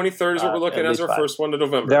 6, the 23rd is what we're looking at as our 5. first one of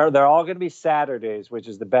November. They're all going to be Saturdays, which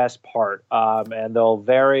is the best part. And they'll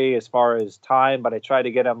vary as far as time, but I try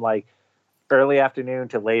to get them like early afternoon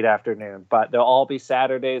to late afternoon. But they'll all be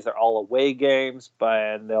Saturdays. They're all away games,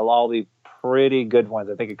 and they'll all be pretty good ones.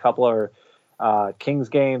 I think a couple are Kings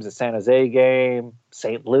games, a San Jose game,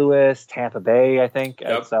 St. Louis, Tampa Bay, I think.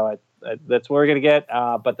 Yep. And so that's what we're going to get.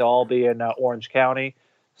 But they'll all be in Orange County.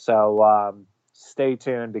 So stay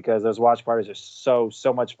tuned because those watch parties are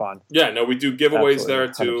so much fun. Yeah, no, we do giveaways Absolutely, there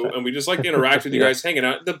too. 100%. And we just like to interact with you guys hanging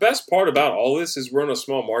out. The best part about all this is we're in a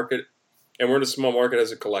small market, and we're in a small market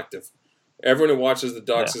as a collective. Everyone who watches the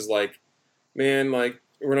Ducks is like, man, like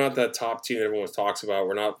we're not that top team that everyone talks about.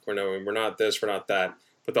 We're not this, we're not that.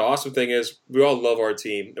 But the awesome thing is we all love our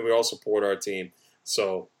team and we all support our team.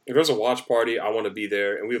 So if there's a watch party, I want to be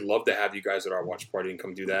there, and we'd love to have you guys at our watch party and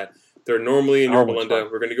come do that. They're normally in Yorba Linda.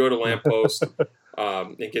 We're going to go to Lamppost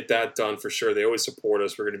and get that done for sure. They always support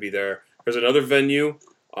us. We're going to be there. There's another venue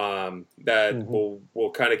that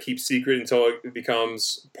we'll kind of keep secret until it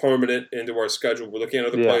becomes permanent into our schedule. We're looking at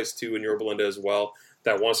another place too in Yorba Linda as well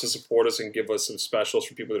that wants to support us and give us some specials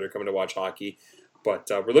for people that are coming to watch hockey. But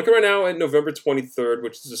we're looking right now at November 23rd,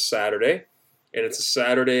 which is a Saturday. And it's a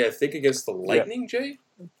Saturday, I think, against the Lightning, Jay?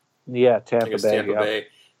 Yeah, Tampa Bay.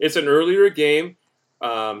 It's an earlier game.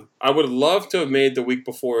 I would love to have made the week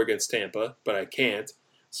before against Tampa, but I can't.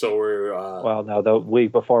 So we're... well, no, the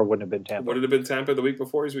week before wouldn't have been Tampa. Would it have been Tampa the week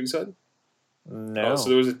before, is what you said? No. So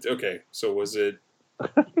there was okay, so was it...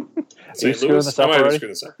 St. Louis? I might have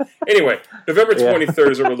screwed this up. Anyway, November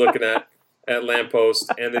 23rd is what we're looking at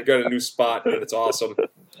Lamppost, and they've got a new spot, and it's awesome.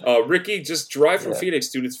 Ricky, just drive from Phoenix,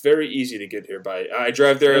 dude. It's very easy to get here by. I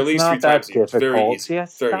drive there at least 3 times a year. It's very easy. Yeah,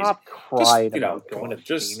 very stop easy. crying about going to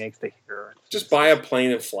Phoenix to here. Just buy a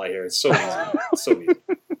plane and fly here. It's so easy. It's so easy.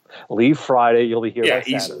 Leave Friday, you'll be here by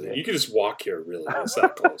easily. Saturday. You can just walk here, really. It's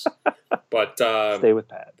that close. But stay with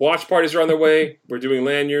Pat. Watch parties are on their way. We're doing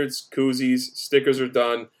lanyards, koozies, stickers are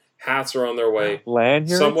done, hats are on their way.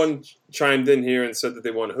 Lanyards? Someone chimed in here and said that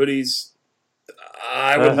they want hoodies.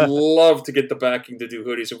 I would love to get the backing to do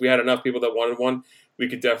hoodies. If we had enough people that wanted one, we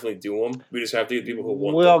could definitely do them. We just have to get people who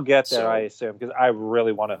want We'll them. get there, I assume, because I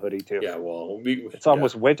really want a hoodie too. Yeah, well, it's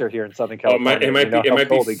almost winter here in Southern Oh, California. it might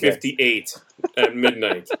be 58 at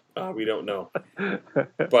midnight. We don't know.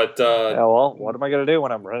 But yeah, well, what am I going to do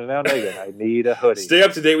when I'm running out naked? I need a hoodie. Stay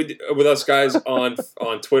up to date with us guys on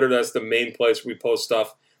Twitter. That's the main place we post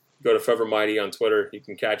stuff. Go to Forever Mighty on Twitter. You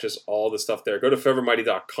can catch us all the stuff there. Go to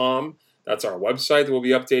forevermighty.com. That's our website that we'll be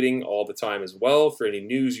updating all the time as well for any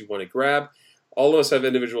news you want to grab. All of us have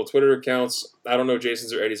individual Twitter accounts. I don't know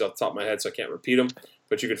Jason's or Eddie's off the top of my head, so I can't repeat them.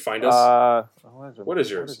 But you can find us. What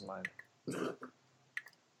is yours? What is mine?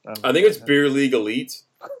 I think it's Beer League Elite.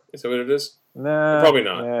 Is that what it is? No, probably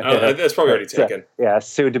not. That's probably already taken. Yeah,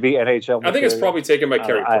 soon to be NHL. I think it's probably taken by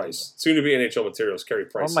Carey Price. Soon to be NHL materials. Carey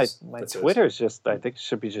Price. Well, my Twitter is just. I think it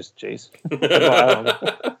should be just Jason. I don't know.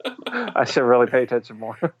 I should really pay attention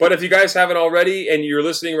more. But if you guys haven't already and you're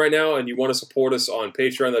listening right now and you want to support us on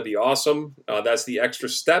Patreon, that'd be awesome. That's the extra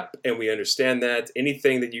step, and we understand that.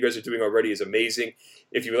 Anything that you guys are doing already is amazing.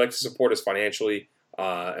 If you would like to support us financially,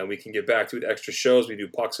 and we can get back to it, extra shows. We do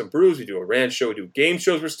Pucks and Brews. We do a rant show. We do game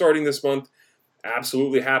shows we're starting this month.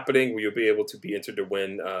 Absolutely happening, where you'll be able to be entered to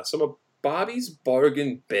win some of Bobby's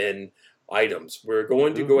Bargain Bin items. We're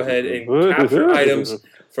going to go ahead and capture items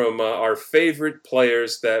from our favorite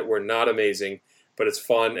players that were not amazing, but it's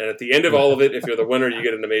fun. And at the end of all of it, if you're the winner, you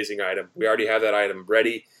get an amazing item. We already have that item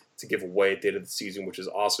ready to give away at the end of the season, which is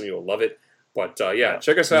awesome. You'll love it. But yeah,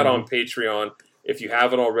 check us out on Patreon. If you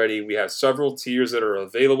haven't already, we have several tiers that are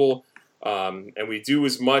available. And we do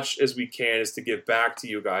as much as we can is to give back to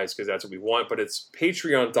you guys because that's what we want. But it's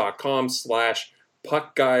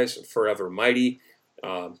patreon.com/PuckGuysForeverMighty.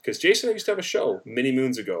 Because Jason and I used to have a show many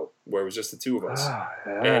moons ago where it was just the two of us.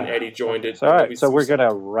 And Eddie joined it. All right, so we're going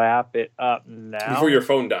to wrap it up now. Before your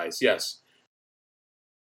phone dies, yes.